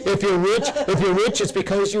rich, it's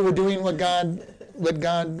because you were doing what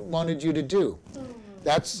God wanted you to do.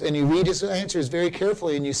 And you read his answers very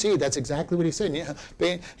carefully, and you see that's exactly what he said.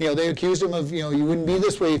 They accused him of, you wouldn't be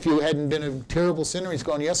this way if you hadn't been a terrible sinner. He's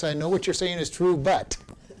going, yes, I know what you're saying is true, but.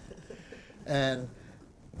 And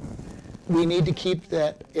we need to keep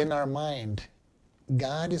that in our mind.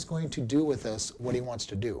 God is going to do with us what he wants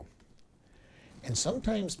to do. And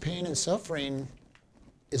sometimes pain and suffering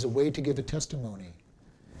is a way to give a testimony.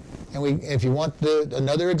 And if you want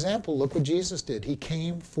another example, look what Jesus did. He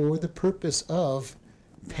came for the purpose of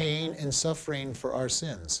pain and suffering for our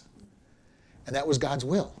sins. And that was God's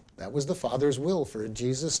will. That was the Father's will for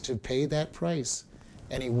Jesus to pay that price.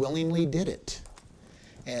 And he willingly did it.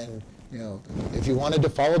 And, if you wanted to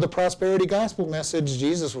follow the prosperity gospel message,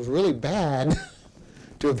 Jesus was really bad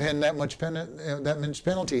to have had that much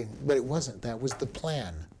penalty. But it wasn't. That was the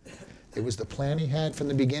plan. It was the plan he had from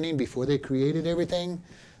the beginning before they created everything.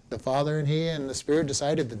 The Father and he and the Spirit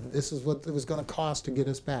decided that this is what it was going to cost to get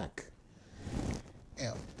us back.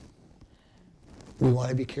 We want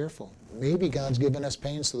to be careful. Maybe God's given us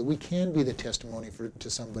pain so that we can be the testimony to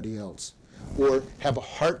somebody else, or have a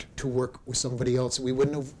heart to work with somebody else that we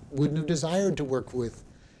wouldn't have desired to work with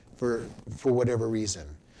for whatever reason.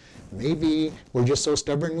 Maybe we're just so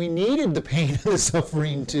stubborn we needed the pain and the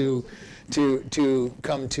suffering to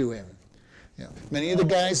come to him. Many of the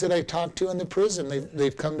guys that I talked to in the prison,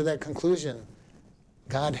 they've come to that conclusion.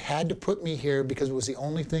 God had to put me here because it was the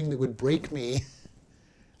only thing that would break me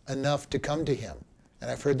enough to come to him. And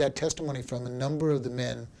I've heard that testimony from a number of the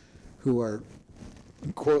men who are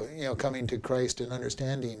coming to Christ and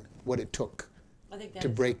understanding what it took to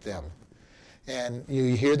break them. And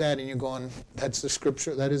you hear that and you're going, that's the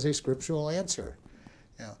scripture, that is a scriptural answer.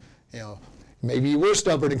 Maybe you were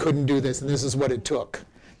stubborn and couldn't do this, and this is what it took.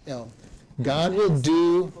 God will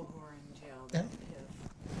do.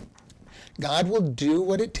 God will do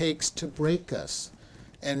what it takes to break us.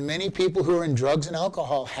 And many people who are in drugs and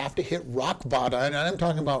alcohol have to hit rock bottom, and I'm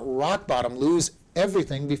talking about rock bottom, lose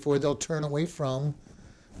everything before they'll turn away from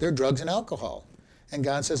their drugs and alcohol. And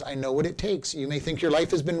God says, I know what it takes. You may think your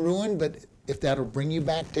life has been ruined, but if that'll bring you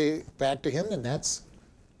back to him, then that's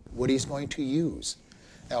what he's going to use.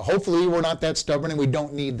 Now, hopefully we're not that stubborn and we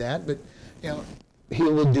don't need that, but he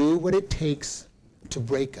will do what it takes to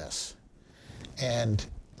break us. And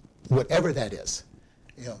whatever that is.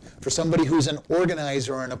 For somebody who's an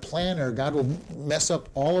organizer and a planner, God will mess up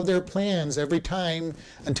all of their plans every time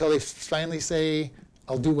until they finally say,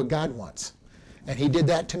 I'll do what God wants. And he did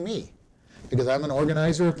that to me. Because I'm an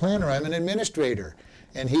organizer, a planner, I'm an administrator.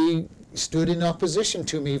 And he stood in opposition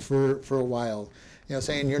to me for a while,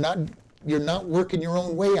 saying, you're not working your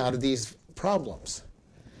own way out of these problems.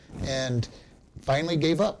 And finally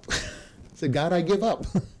gave up. Said, God, I give up.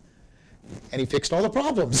 And he fixed all the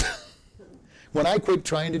problems. When I quit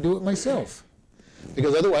trying to do it myself.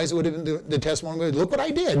 Because otherwise it would have been the testimony, look what I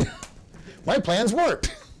did. My plans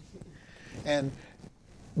worked.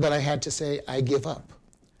 But I had to say, I give up.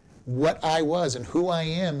 what I was and who I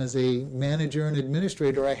am as a manager and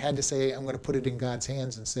administrator, I had to say, I'm going to put it in God's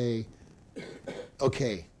hands and say,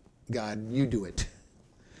 okay, God, you do it.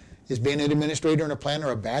 Is being an administrator and a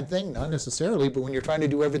planner a bad thing? Not necessarily, but when you're trying to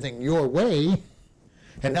do everything your way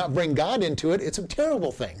and not bring God into it, it's a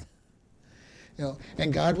terrible thing.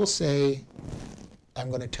 And God will say, I'm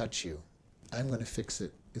going to touch you. I'm going to fix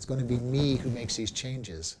it. It's going to be me who makes these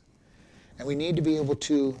changes. And we need to be able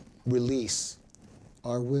to release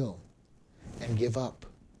our will and give up.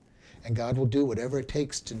 And God will do whatever it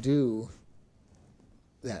takes to do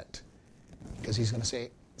that. Because he's going to say,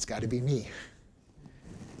 it's got to be me.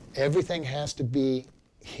 Everything has to be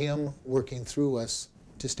him working through us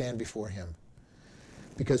to stand before him.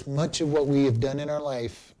 Because much of what we have done in our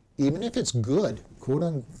life, even if it's good, quote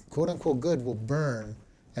unquote good, will burn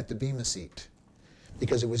at the bema seat.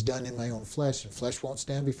 Because it was done in my own flesh, and flesh won't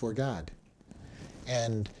stand before God.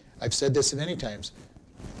 And I've said this many times.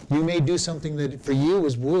 You may do something that for you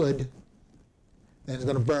is wood and it's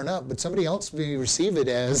going to burn up, but somebody else may receive it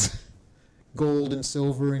as gold and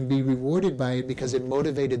silver and be rewarded by it because it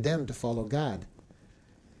motivated them to follow God.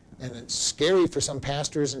 And it's scary for some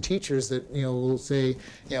pastors and teachers that, will say,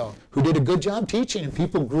 who did a good job teaching and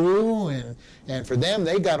people grew and for them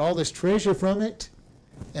they got all this treasure from it.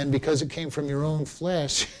 And because it came from your own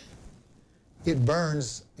flesh, it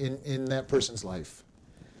burns in that person's life.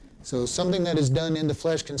 So something that is done in the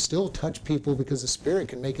flesh can still touch people because the Spirit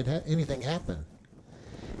can make anything happen.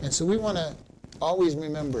 And so we want to always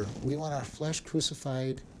remember, we want our flesh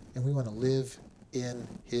crucified and we want to live in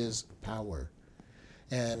his power.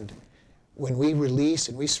 And when we release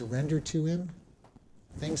and we surrender to him,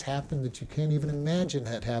 things happen that you can't even imagine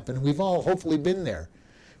had happened. And we've all hopefully been there,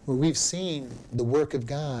 where we've seen the work of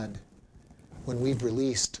God when we've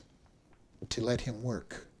released to let him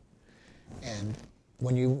work. And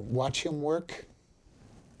when you watch him work,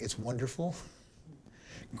 it's wonderful.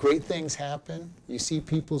 Great things happen. You see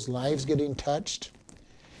people's lives getting touched.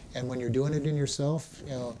 And when you're doing it in yourself,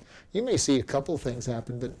 you may see a couple things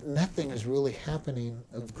happen, but nothing is really happening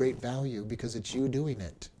of great value because it's you doing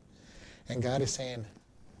it. And God is saying,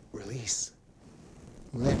 release.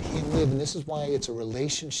 Let him live. And this is why it's a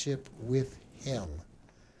relationship with him.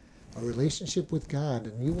 A relationship with God.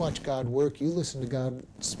 And you watch God work, you listen to God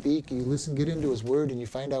speak, you get into his word, and you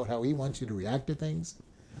find out how he wants you to react to things.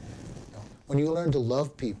 When you learn to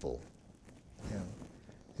love people,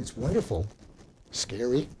 it's wonderful,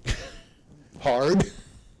 scary, hard.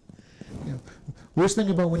 Worst thing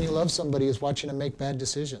about when you love somebody is watching them make bad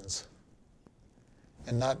decisions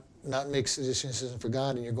and not make decisions for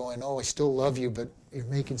God, and you're going, oh, I still love you, but you're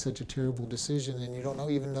making such a terrible decision, and you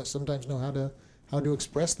don't sometimes know how to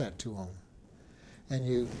express that to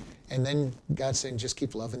them. And then God's saying, just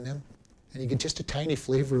keep loving them, and you get just a tiny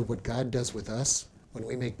flavor of what God does with us when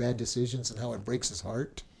we make bad decisions and how it breaks his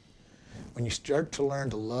heart. When you start to learn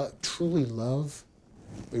to truly love,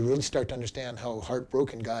 we really start to understand how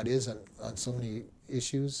heartbroken God is on so many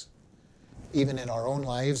issues, even in our own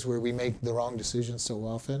lives where we make the wrong decisions so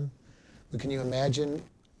often. But can you imagine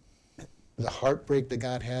the heartbreak that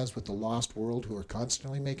God has with the lost world who are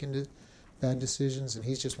constantly making bad decisions, and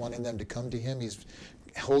he's just wanting them to come to him. He's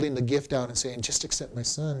holding the gift out and saying, just accept my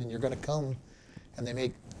son and you're going to come. And they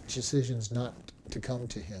make decisions not to come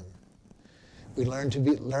to him. We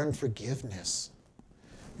learn forgiveness.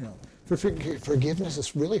 Forgiveness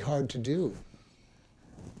is really hard to do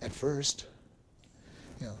at first.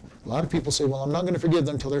 A lot of people say, well, I'm not going to forgive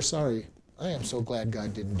them until they're sorry. I am so glad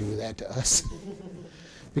God didn't do that to us.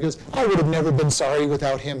 Because I would have never been sorry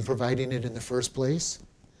without him providing it in the first place.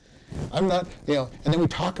 I'm not, and then we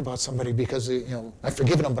talk about somebody because, I've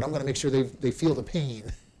forgiven them, but I'm going to make sure they feel the pain.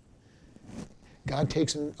 God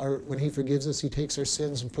takes when he forgives us, he takes our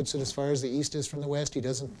sins and puts it as far as the east is from the west. He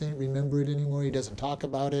doesn't remember it anymore. He doesn't talk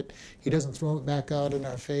about it. He doesn't throw it back out in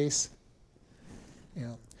our face.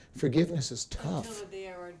 Forgiveness is tough. Until the day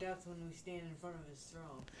of our death when we stand in front of his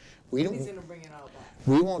throne. He's going to bring it all back.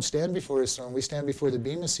 We won't stand before his throne. We stand before the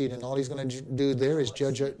bema seat, and all he's going to do there is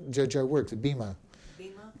judge our work, the bema.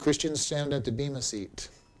 Christians stand at the bema seat,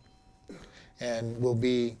 and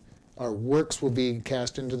our works will be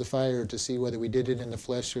cast into the fire to see whether we did it in the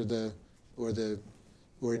flesh or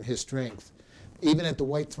in his strength. Even at the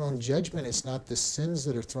white throne judgment, it's not the sins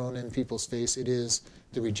that are thrown in people's face, it is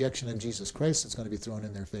the rejection of Jesus Christ that's going to be thrown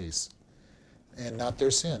in their face, and not their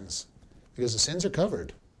sins, because the sins are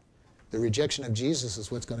covered. The rejection of Jesus is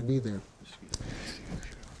what's going to be there.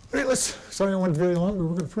 All right, sorry I went very long, but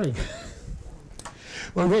we're going to pray.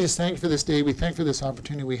 Lord, we just thank you for this day. We thank you for this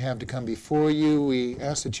opportunity we have to come before you. We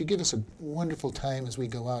ask that you give us a wonderful time as we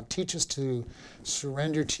go out. Teach us to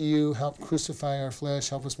surrender to you. Help crucify our flesh.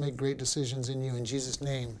 Help us make great decisions in you. In Jesus'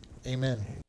 name, amen.